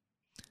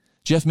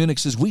 Jeff Minnick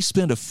says, we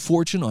spend a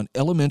fortune on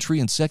elementary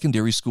and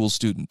secondary school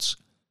students.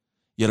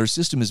 Yet our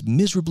system is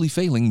miserably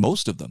failing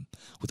most of them,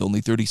 with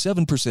only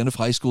 37% of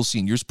high school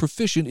seniors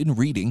proficient in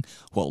reading,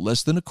 while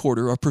less than a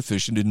quarter are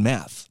proficient in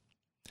math.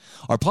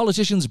 Our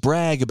politicians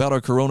brag about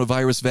our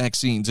coronavirus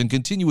vaccines and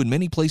continue in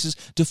many places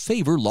to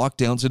favor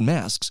lockdowns and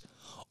masks,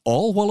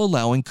 all while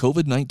allowing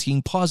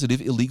COVID-19 positive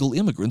illegal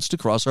immigrants to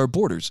cross our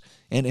borders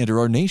and enter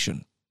our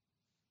nation.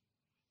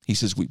 He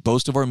says, we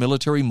boast of our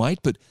military might,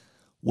 but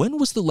when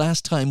was the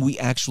last time we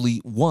actually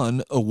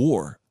won a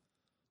war?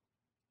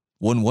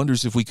 One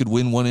wonders if we could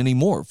win one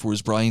anymore, for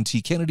as Brian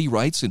T. Kennedy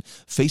writes, in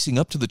facing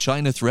up to the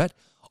China threat,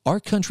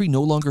 our country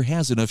no longer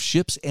has enough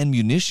ships and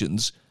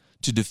munitions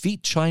to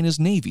defeat China's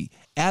Navy,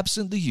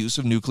 absent the use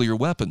of nuclear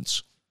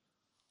weapons.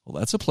 Well,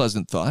 that's a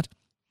pleasant thought.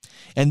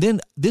 And then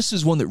this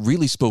is one that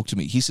really spoke to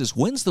me. He says,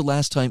 when's the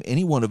last time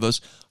any one of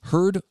us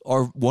heard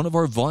one of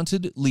our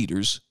vaunted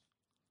leaders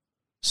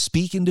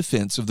speak in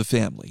defense of the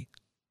family?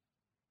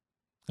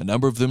 A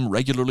number of them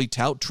regularly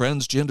tout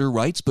transgender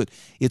rights, but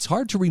it's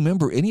hard to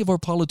remember any of our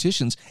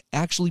politicians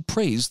actually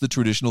praise the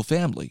traditional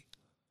family.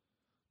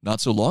 Not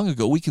so long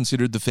ago, we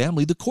considered the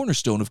family the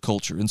cornerstone of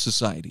culture and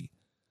society.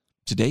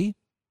 Today,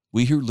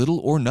 we hear little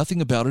or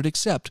nothing about it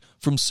except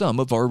from some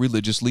of our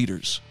religious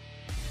leaders.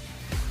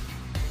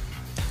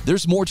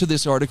 There's more to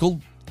this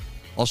article.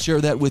 I'll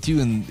share that with you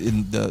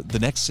in the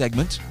next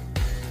segment.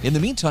 In the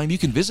meantime, you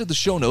can visit the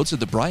show notes at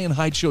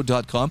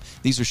thebrianhydeshow.com.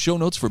 These are show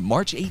notes for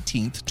March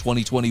 18th,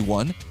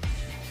 2021.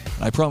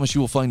 I promise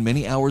you will find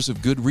many hours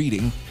of good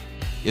reading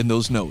in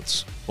those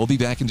notes. We'll be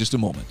back in just a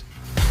moment.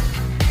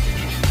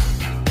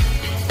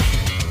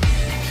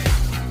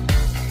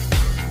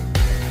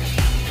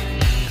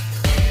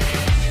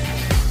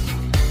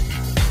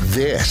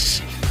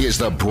 This is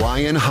The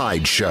Brian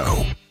Hyde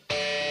Show.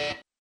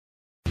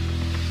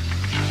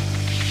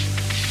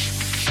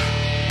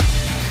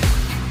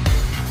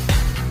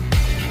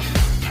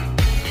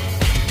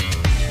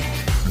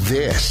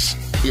 This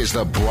is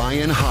The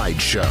Brian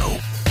Hyde Show.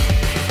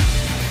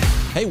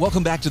 Hey,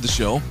 welcome back to the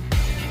show.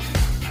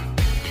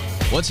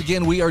 Once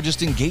again, we are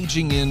just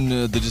engaging in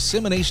the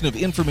dissemination of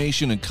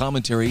information and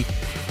commentary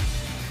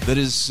that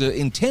is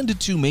intended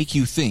to make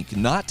you think,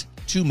 not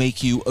to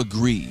make you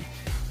agree.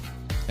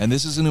 And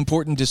this is an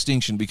important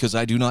distinction because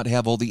I do not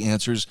have all the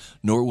answers,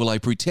 nor will I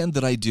pretend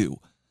that I do.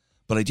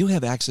 But I do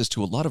have access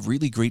to a lot of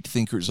really great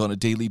thinkers on a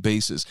daily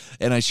basis,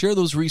 and I share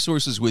those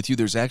resources with you.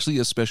 There's actually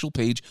a special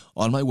page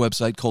on my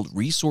website called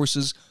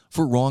Resources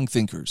for Wrong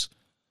Thinkers,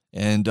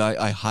 and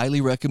I highly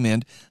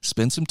recommend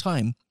spend some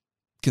time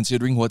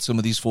considering what some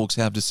of these folks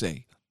have to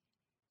say.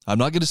 I'm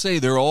not going to say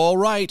they're all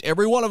right.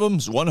 Every one of them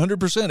is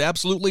 100%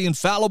 absolutely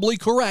infallibly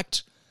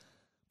correct,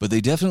 but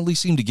they definitely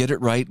seem to get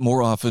it right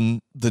more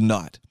often than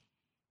not.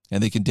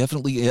 And they can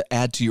definitely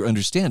add to your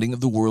understanding of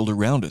the world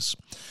around us.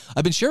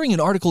 I've been sharing an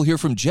article here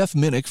from Jeff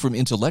Minnick from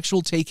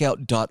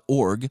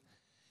intellectualtakeout.org,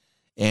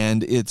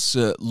 and it's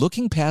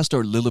looking past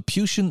our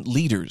Lilliputian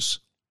leaders.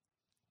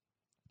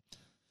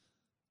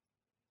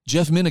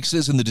 Jeff Minnick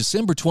says in the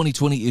December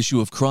 2020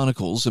 issue of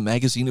Chronicles, a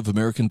magazine of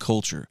American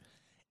culture,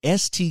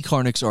 S.T.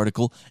 Karnick's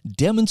article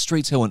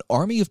demonstrates how an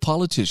army of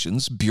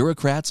politicians,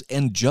 bureaucrats,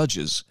 and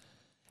judges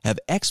have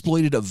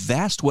exploited a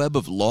vast web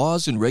of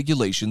laws and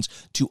regulations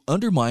to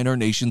undermine our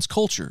nation's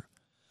culture.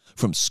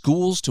 From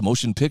schools to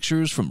motion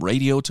pictures, from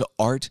radio to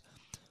art,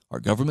 our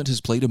government has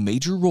played a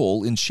major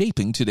role in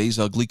shaping today's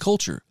ugly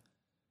culture.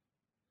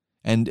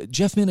 And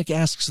Jeff Minnick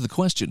asks the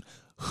question,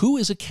 who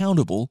is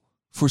accountable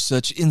for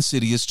such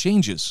insidious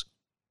changes?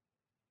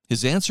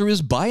 His answer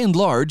is, by and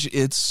large,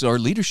 it's our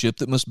leadership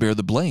that must bear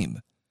the blame.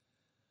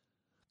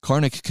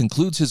 Karnick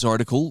concludes his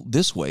article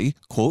this way,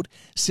 quote,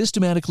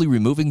 systematically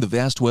removing the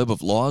vast web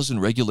of laws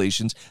and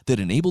regulations that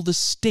enable the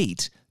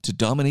state to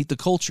dominate the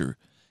culture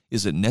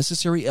is a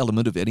necessary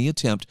element of any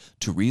attempt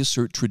to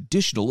reassert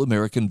traditional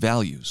American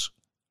values,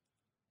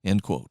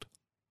 end quote.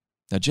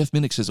 Now, Jeff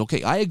Minnick says,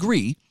 okay, I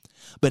agree,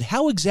 but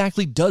how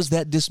exactly does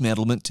that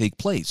dismantlement take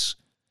place?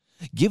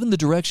 Given the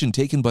direction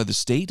taken by the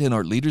state and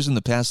our leaders in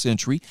the past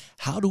century,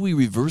 how do we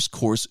reverse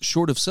course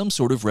short of some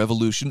sort of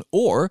revolution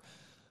or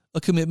a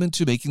commitment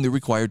to making the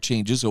required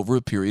changes over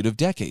a period of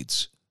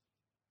decades?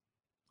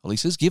 Well, he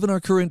says, given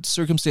our current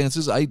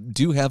circumstances, I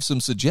do have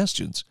some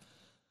suggestions.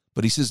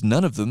 But he says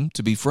none of them,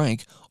 to be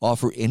frank,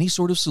 offer any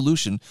sort of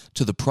solution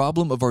to the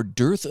problem of our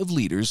dearth of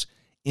leaders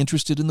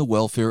interested in the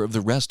welfare of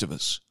the rest of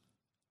us.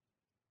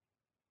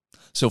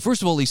 So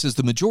first of all, he says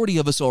the majority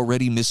of us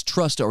already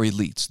mistrust our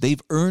elites.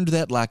 They've earned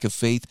that lack of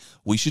faith.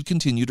 We should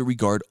continue to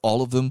regard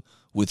all of them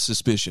with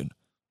suspicion.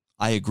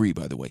 I agree,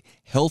 by the way.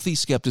 Healthy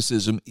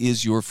skepticism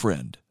is your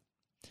friend.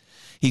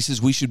 He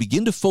says we should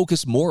begin to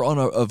focus more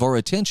of our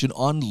attention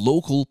on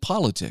local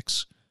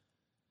politics.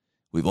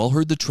 We've all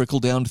heard the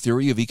trickle-down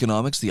theory of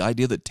economics, the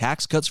idea that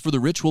tax cuts for the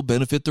rich will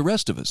benefit the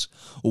rest of us.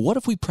 Well, what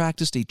if we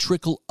practiced a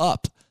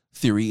trickle-up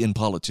theory in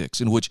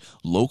politics, in which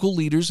local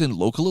leaders and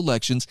local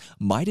elections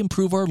might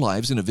improve our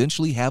lives and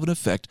eventually have an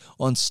effect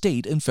on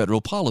state and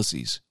federal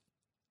policies?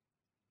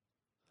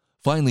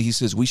 Finally, he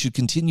says we should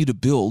continue to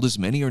build, as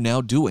many are now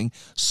doing,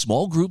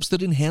 small groups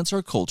that enhance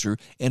our culture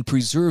and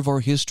preserve our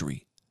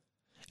history,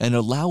 and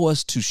allow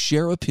us to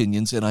share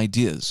opinions and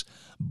ideas.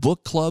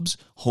 Book clubs,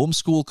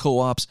 homeschool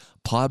co-ops,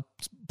 pod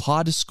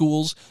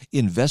schools,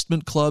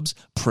 investment clubs,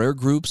 prayer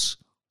groups.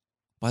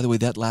 By the way,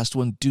 that last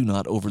one, do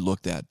not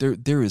overlook that.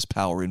 There is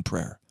power in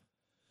prayer.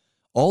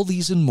 All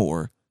these and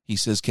more, he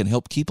says, can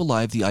help keep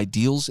alive the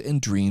ideals and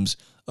dreams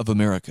of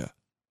America.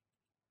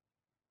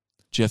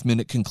 Jeff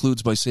Minnick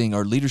concludes by saying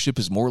our leadership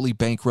is morally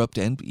bankrupt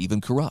and even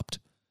corrupt.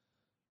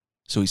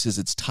 So he says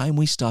it's time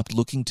we stopped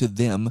looking to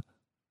them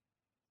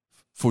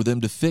for them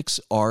to fix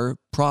our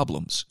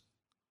problems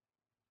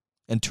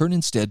and turn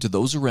instead to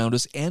those around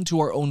us and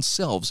to our own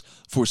selves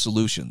for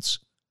solutions.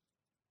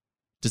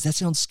 Does that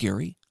sound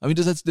scary? I mean,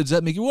 does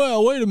that make you,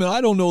 well, wait a minute,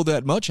 I don't know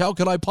that much. How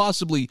could I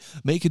possibly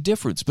make a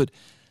difference? But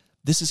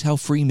this is how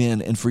free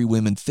men and free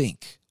women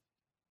think.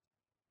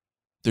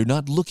 They're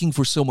not looking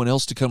for someone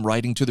else to come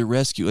riding to their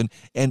rescue.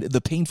 And the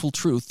painful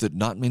truth that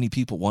not many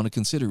people want to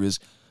consider is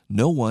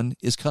no one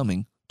is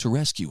coming to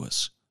rescue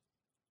us.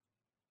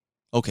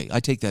 Okay,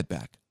 I take that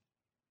back.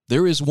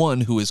 There is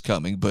one who is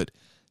coming, but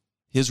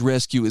his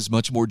rescue is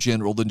much more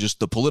general than just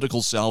the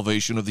political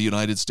salvation of the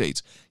United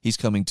States. He's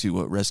coming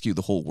to rescue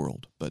the whole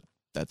world. But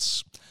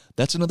that's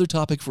another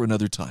topic for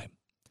another time.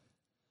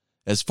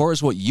 As far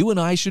as what you and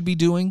I should be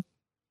doing,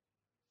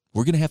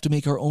 we're going to have to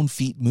make our own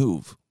feet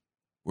move.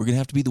 We're going to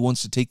have to be the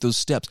ones to take those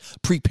steps.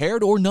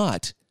 Prepared or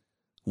not,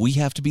 we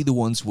have to be the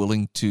ones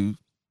willing to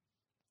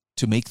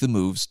make the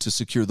moves to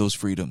secure those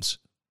freedoms.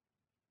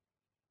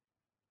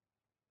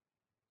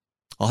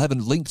 I'll have a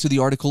link to the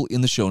article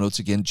in the show notes.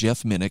 Again,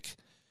 Jeff Minnick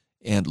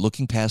and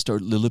Looking Past Our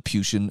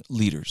Lilliputian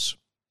Leaders.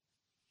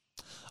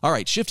 All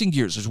right, shifting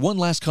gears. There's one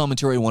last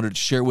commentary I wanted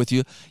to share with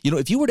you. You know,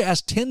 if you were to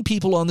ask 10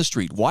 people on the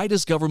street, why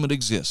does government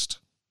exist?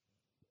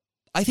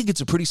 I think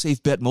it's a pretty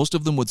safe bet. Most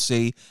of them would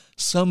say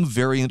some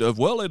variant of,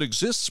 well, it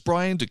exists,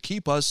 Brian, to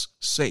keep us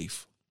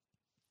safe.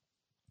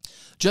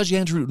 Judge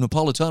Andrew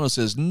Napolitano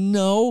says,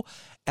 no,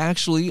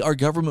 actually, our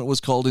government was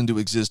called into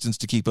existence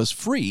to keep us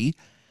free,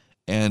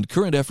 and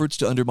current efforts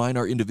to undermine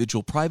our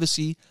individual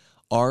privacy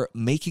are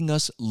making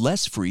us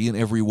less free in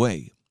every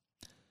way.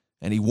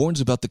 And he warns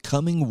about the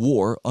coming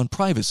war on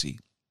privacy.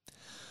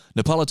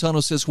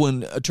 Napolitano says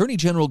when Attorney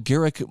General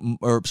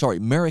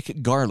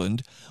Merrick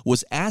Garland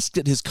was asked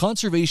at his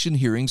confirmation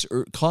hearings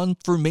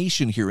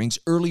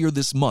earlier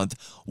this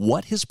month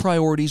what his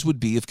priorities would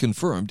be if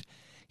confirmed,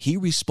 he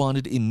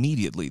responded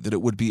immediately that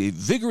it would be a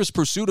vigorous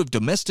pursuit of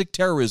domestic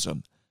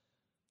terrorism.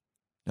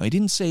 Now, he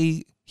didn't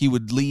say he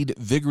would lead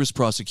vigorous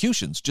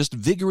prosecutions, just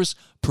vigorous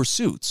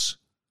pursuits.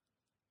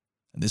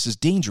 And this is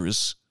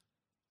dangerous.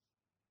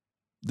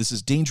 This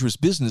is dangerous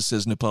business,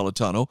 says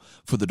Napolitano,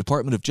 for the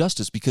Department of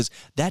Justice, because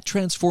that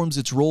transforms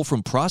its role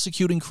from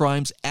prosecuting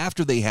crimes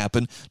after they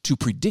happen to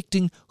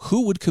predicting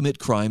who would commit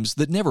crimes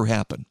that never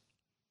happen.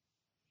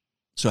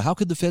 So how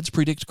could the feds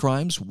predict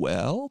crimes?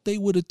 Well, they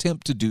would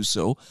attempt to do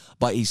so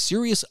by a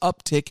serious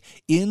uptick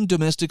in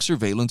domestic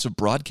surveillance of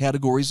broad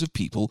categories of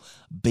people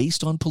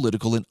based on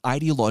political and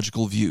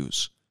ideological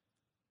views.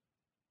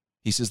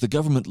 He says the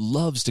government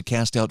loves to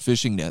cast out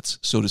fishing nets,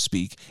 so to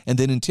speak, and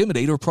then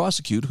intimidate or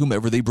prosecute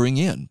whomever they bring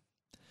in.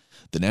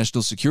 The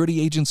National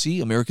Security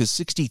Agency, America's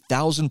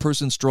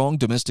 60,000-person-strong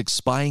domestic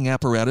spying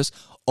apparatus,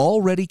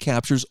 already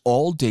captures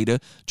all data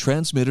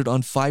transmitted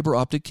on fiber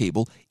optic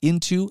cable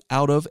into,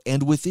 out of,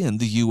 and within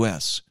the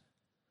U.S.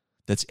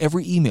 That's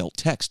every email,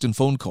 text, and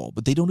phone call,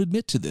 but they don't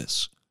admit to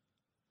this.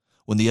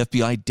 When the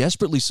FBI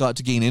desperately sought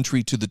to gain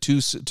entry to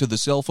the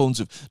cell phones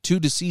of two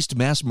deceased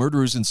mass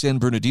murderers in San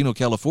Bernardino,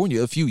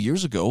 California, a few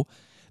years ago,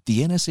 the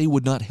NSA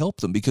would not help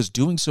them because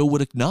doing so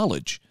would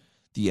acknowledge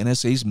the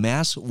NSA's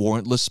mass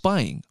warrantless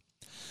spying.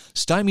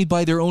 Stymied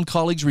by their own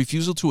colleagues'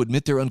 refusal to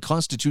admit their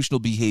unconstitutional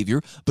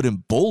behavior, but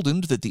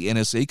emboldened that the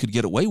NSA could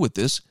get away with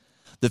this,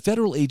 the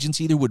federal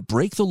agency either would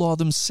break the law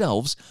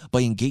themselves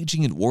by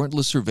engaging in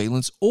warrantless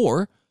surveillance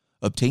or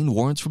obtain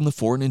warrants from the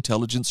Foreign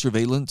Intelligence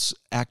Surveillance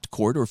Act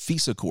Court, or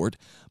FISA Court,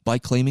 by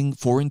claiming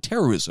foreign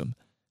terrorism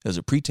as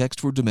a pretext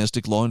for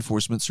domestic law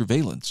enforcement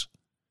surveillance.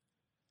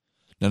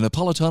 Now,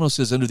 Napolitano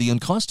says under the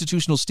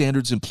unconstitutional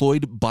standards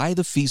employed by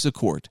the FISA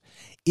Court,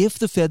 if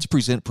the feds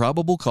present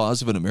probable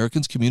cause of an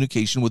American's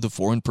communication with a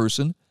foreign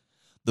person,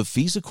 the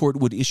FISA Court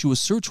would issue a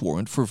search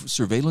warrant for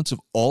surveillance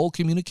of all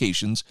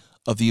communications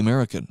of the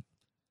American.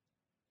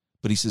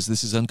 But he says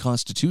this is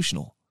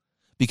unconstitutional,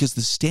 because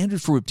the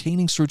standard for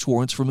obtaining search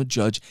warrants from a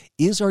judge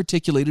is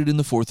articulated in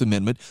the Fourth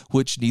Amendment,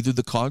 which neither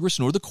the Congress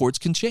nor the courts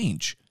can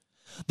change.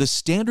 The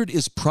standard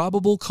is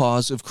probable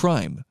cause of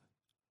crime.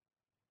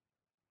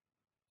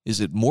 Is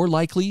it more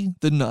likely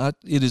than not?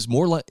 Is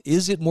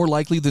it more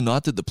likely than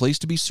not that the place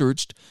to be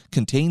searched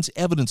contains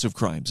evidence of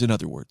crimes? In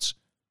other words,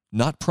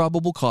 not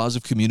probable cause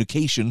of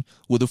communication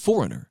with a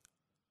foreigner.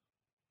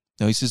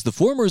 Now, he says the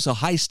former is a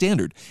high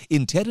standard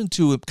intended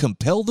to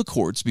compel the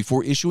courts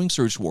before issuing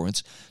search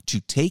warrants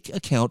to take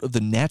account of the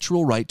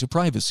natural right to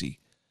privacy,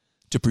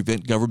 to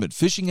prevent government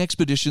fishing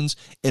expeditions,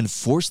 and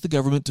force the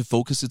government to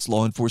focus its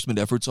law enforcement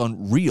efforts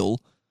on real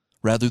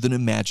rather than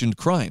imagined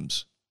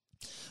crimes.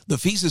 The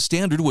FISA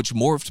standard, which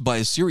morphed by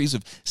a series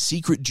of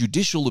secret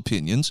judicial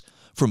opinions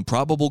from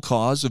probable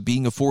cause of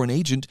being a foreign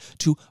agent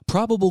to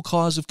probable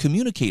cause of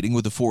communicating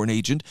with a foreign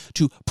agent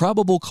to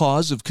probable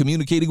cause of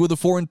communicating with a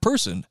foreign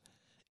person,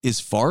 is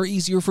far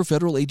easier for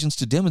federal agents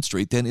to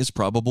demonstrate than is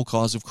probable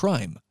cause of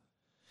crime.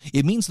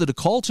 It means that a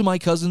call to my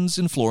cousins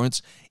in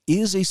Florence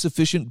is a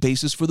sufficient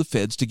basis for the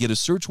feds to get a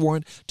search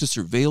warrant to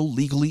surveil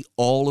legally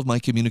all of my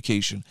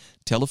communication,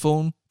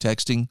 telephone,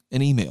 texting,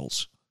 and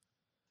emails.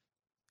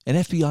 And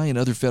FBI and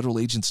other federal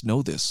agents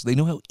know this. They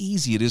know how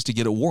easy it is to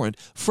get a warrant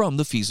from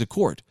the FISA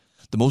court.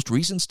 The most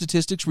recent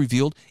statistics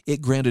revealed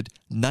it granted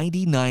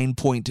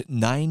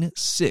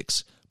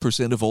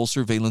 99.96% of all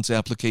surveillance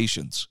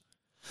applications.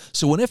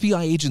 So when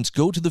FBI agents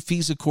go to the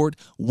FISA court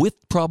with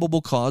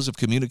probable cause of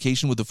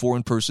communication with a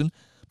foreign person,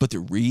 but they're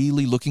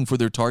really looking for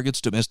their target's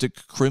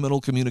domestic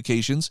criminal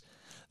communications,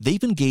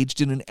 they've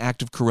engaged in an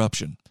act of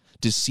corruption,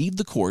 deceived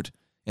the court,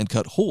 and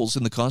cut holes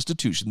in the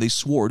Constitution they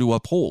swore to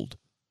uphold.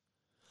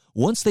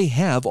 Once they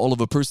have all of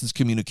a person's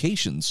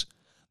communications,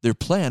 their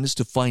plan is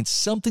to find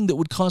something that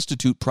would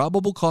constitute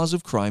probable cause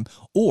of crime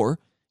or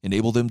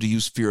enable them to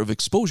use fear of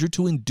exposure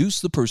to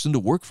induce the person to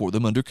work for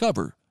them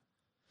undercover.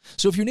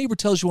 So if your neighbor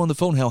tells you on the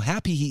phone how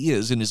happy he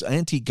is in his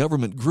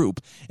anti-government group,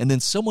 and then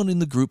someone in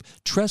the group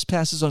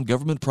trespasses on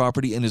government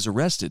property and is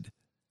arrested,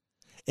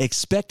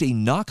 expect a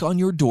knock on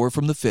your door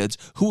from the feds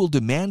who will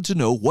demand to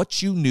know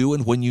what you knew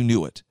and when you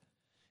knew it.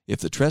 If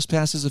the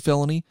trespass is a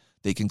felony,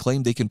 they can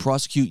claim they can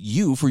prosecute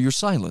you for your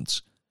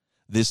silence.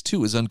 This,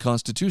 too, is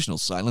unconstitutional.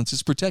 Silence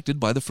is protected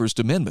by the First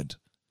Amendment.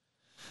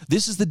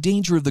 This is the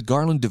danger of the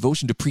Garland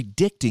devotion to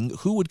predicting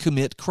who would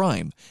commit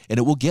crime, and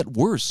it will get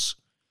worse.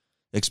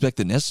 Expect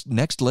the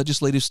next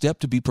legislative step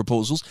to be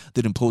proposals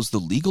that impose the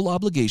legal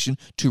obligation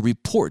to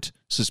report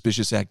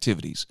suspicious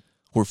activities,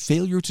 where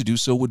failure to do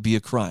so would be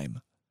a crime.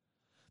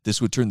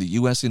 This would turn the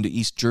U.S. into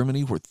East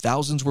Germany, where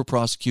thousands were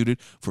prosecuted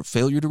for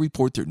failure to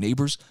report their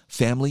neighbors,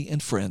 family,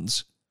 and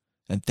friends,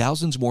 and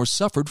thousands more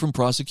suffered from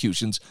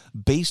prosecutions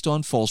based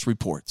on false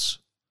reports.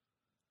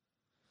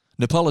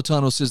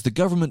 Napolitano says the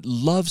government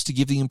loves to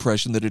give the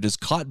impression that it has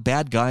caught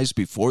bad guys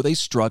before they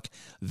struck,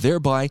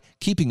 thereby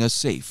keeping us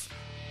safe.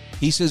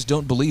 He says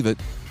don't believe it.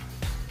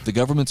 The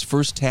government's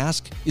first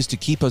task is to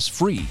keep us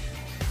free.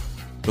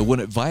 But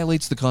when it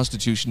violates the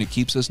Constitution, it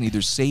keeps us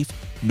neither safe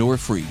nor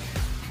free.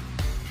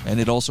 And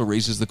it also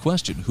raises the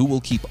question, who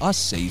will keep us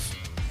safe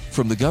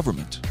from the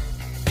government?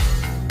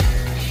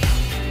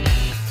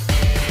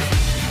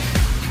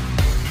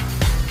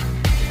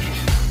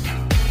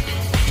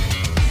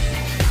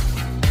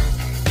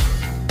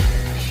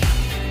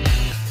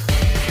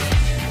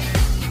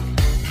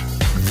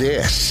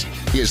 This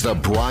is The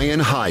Brian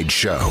Hyde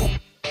Show.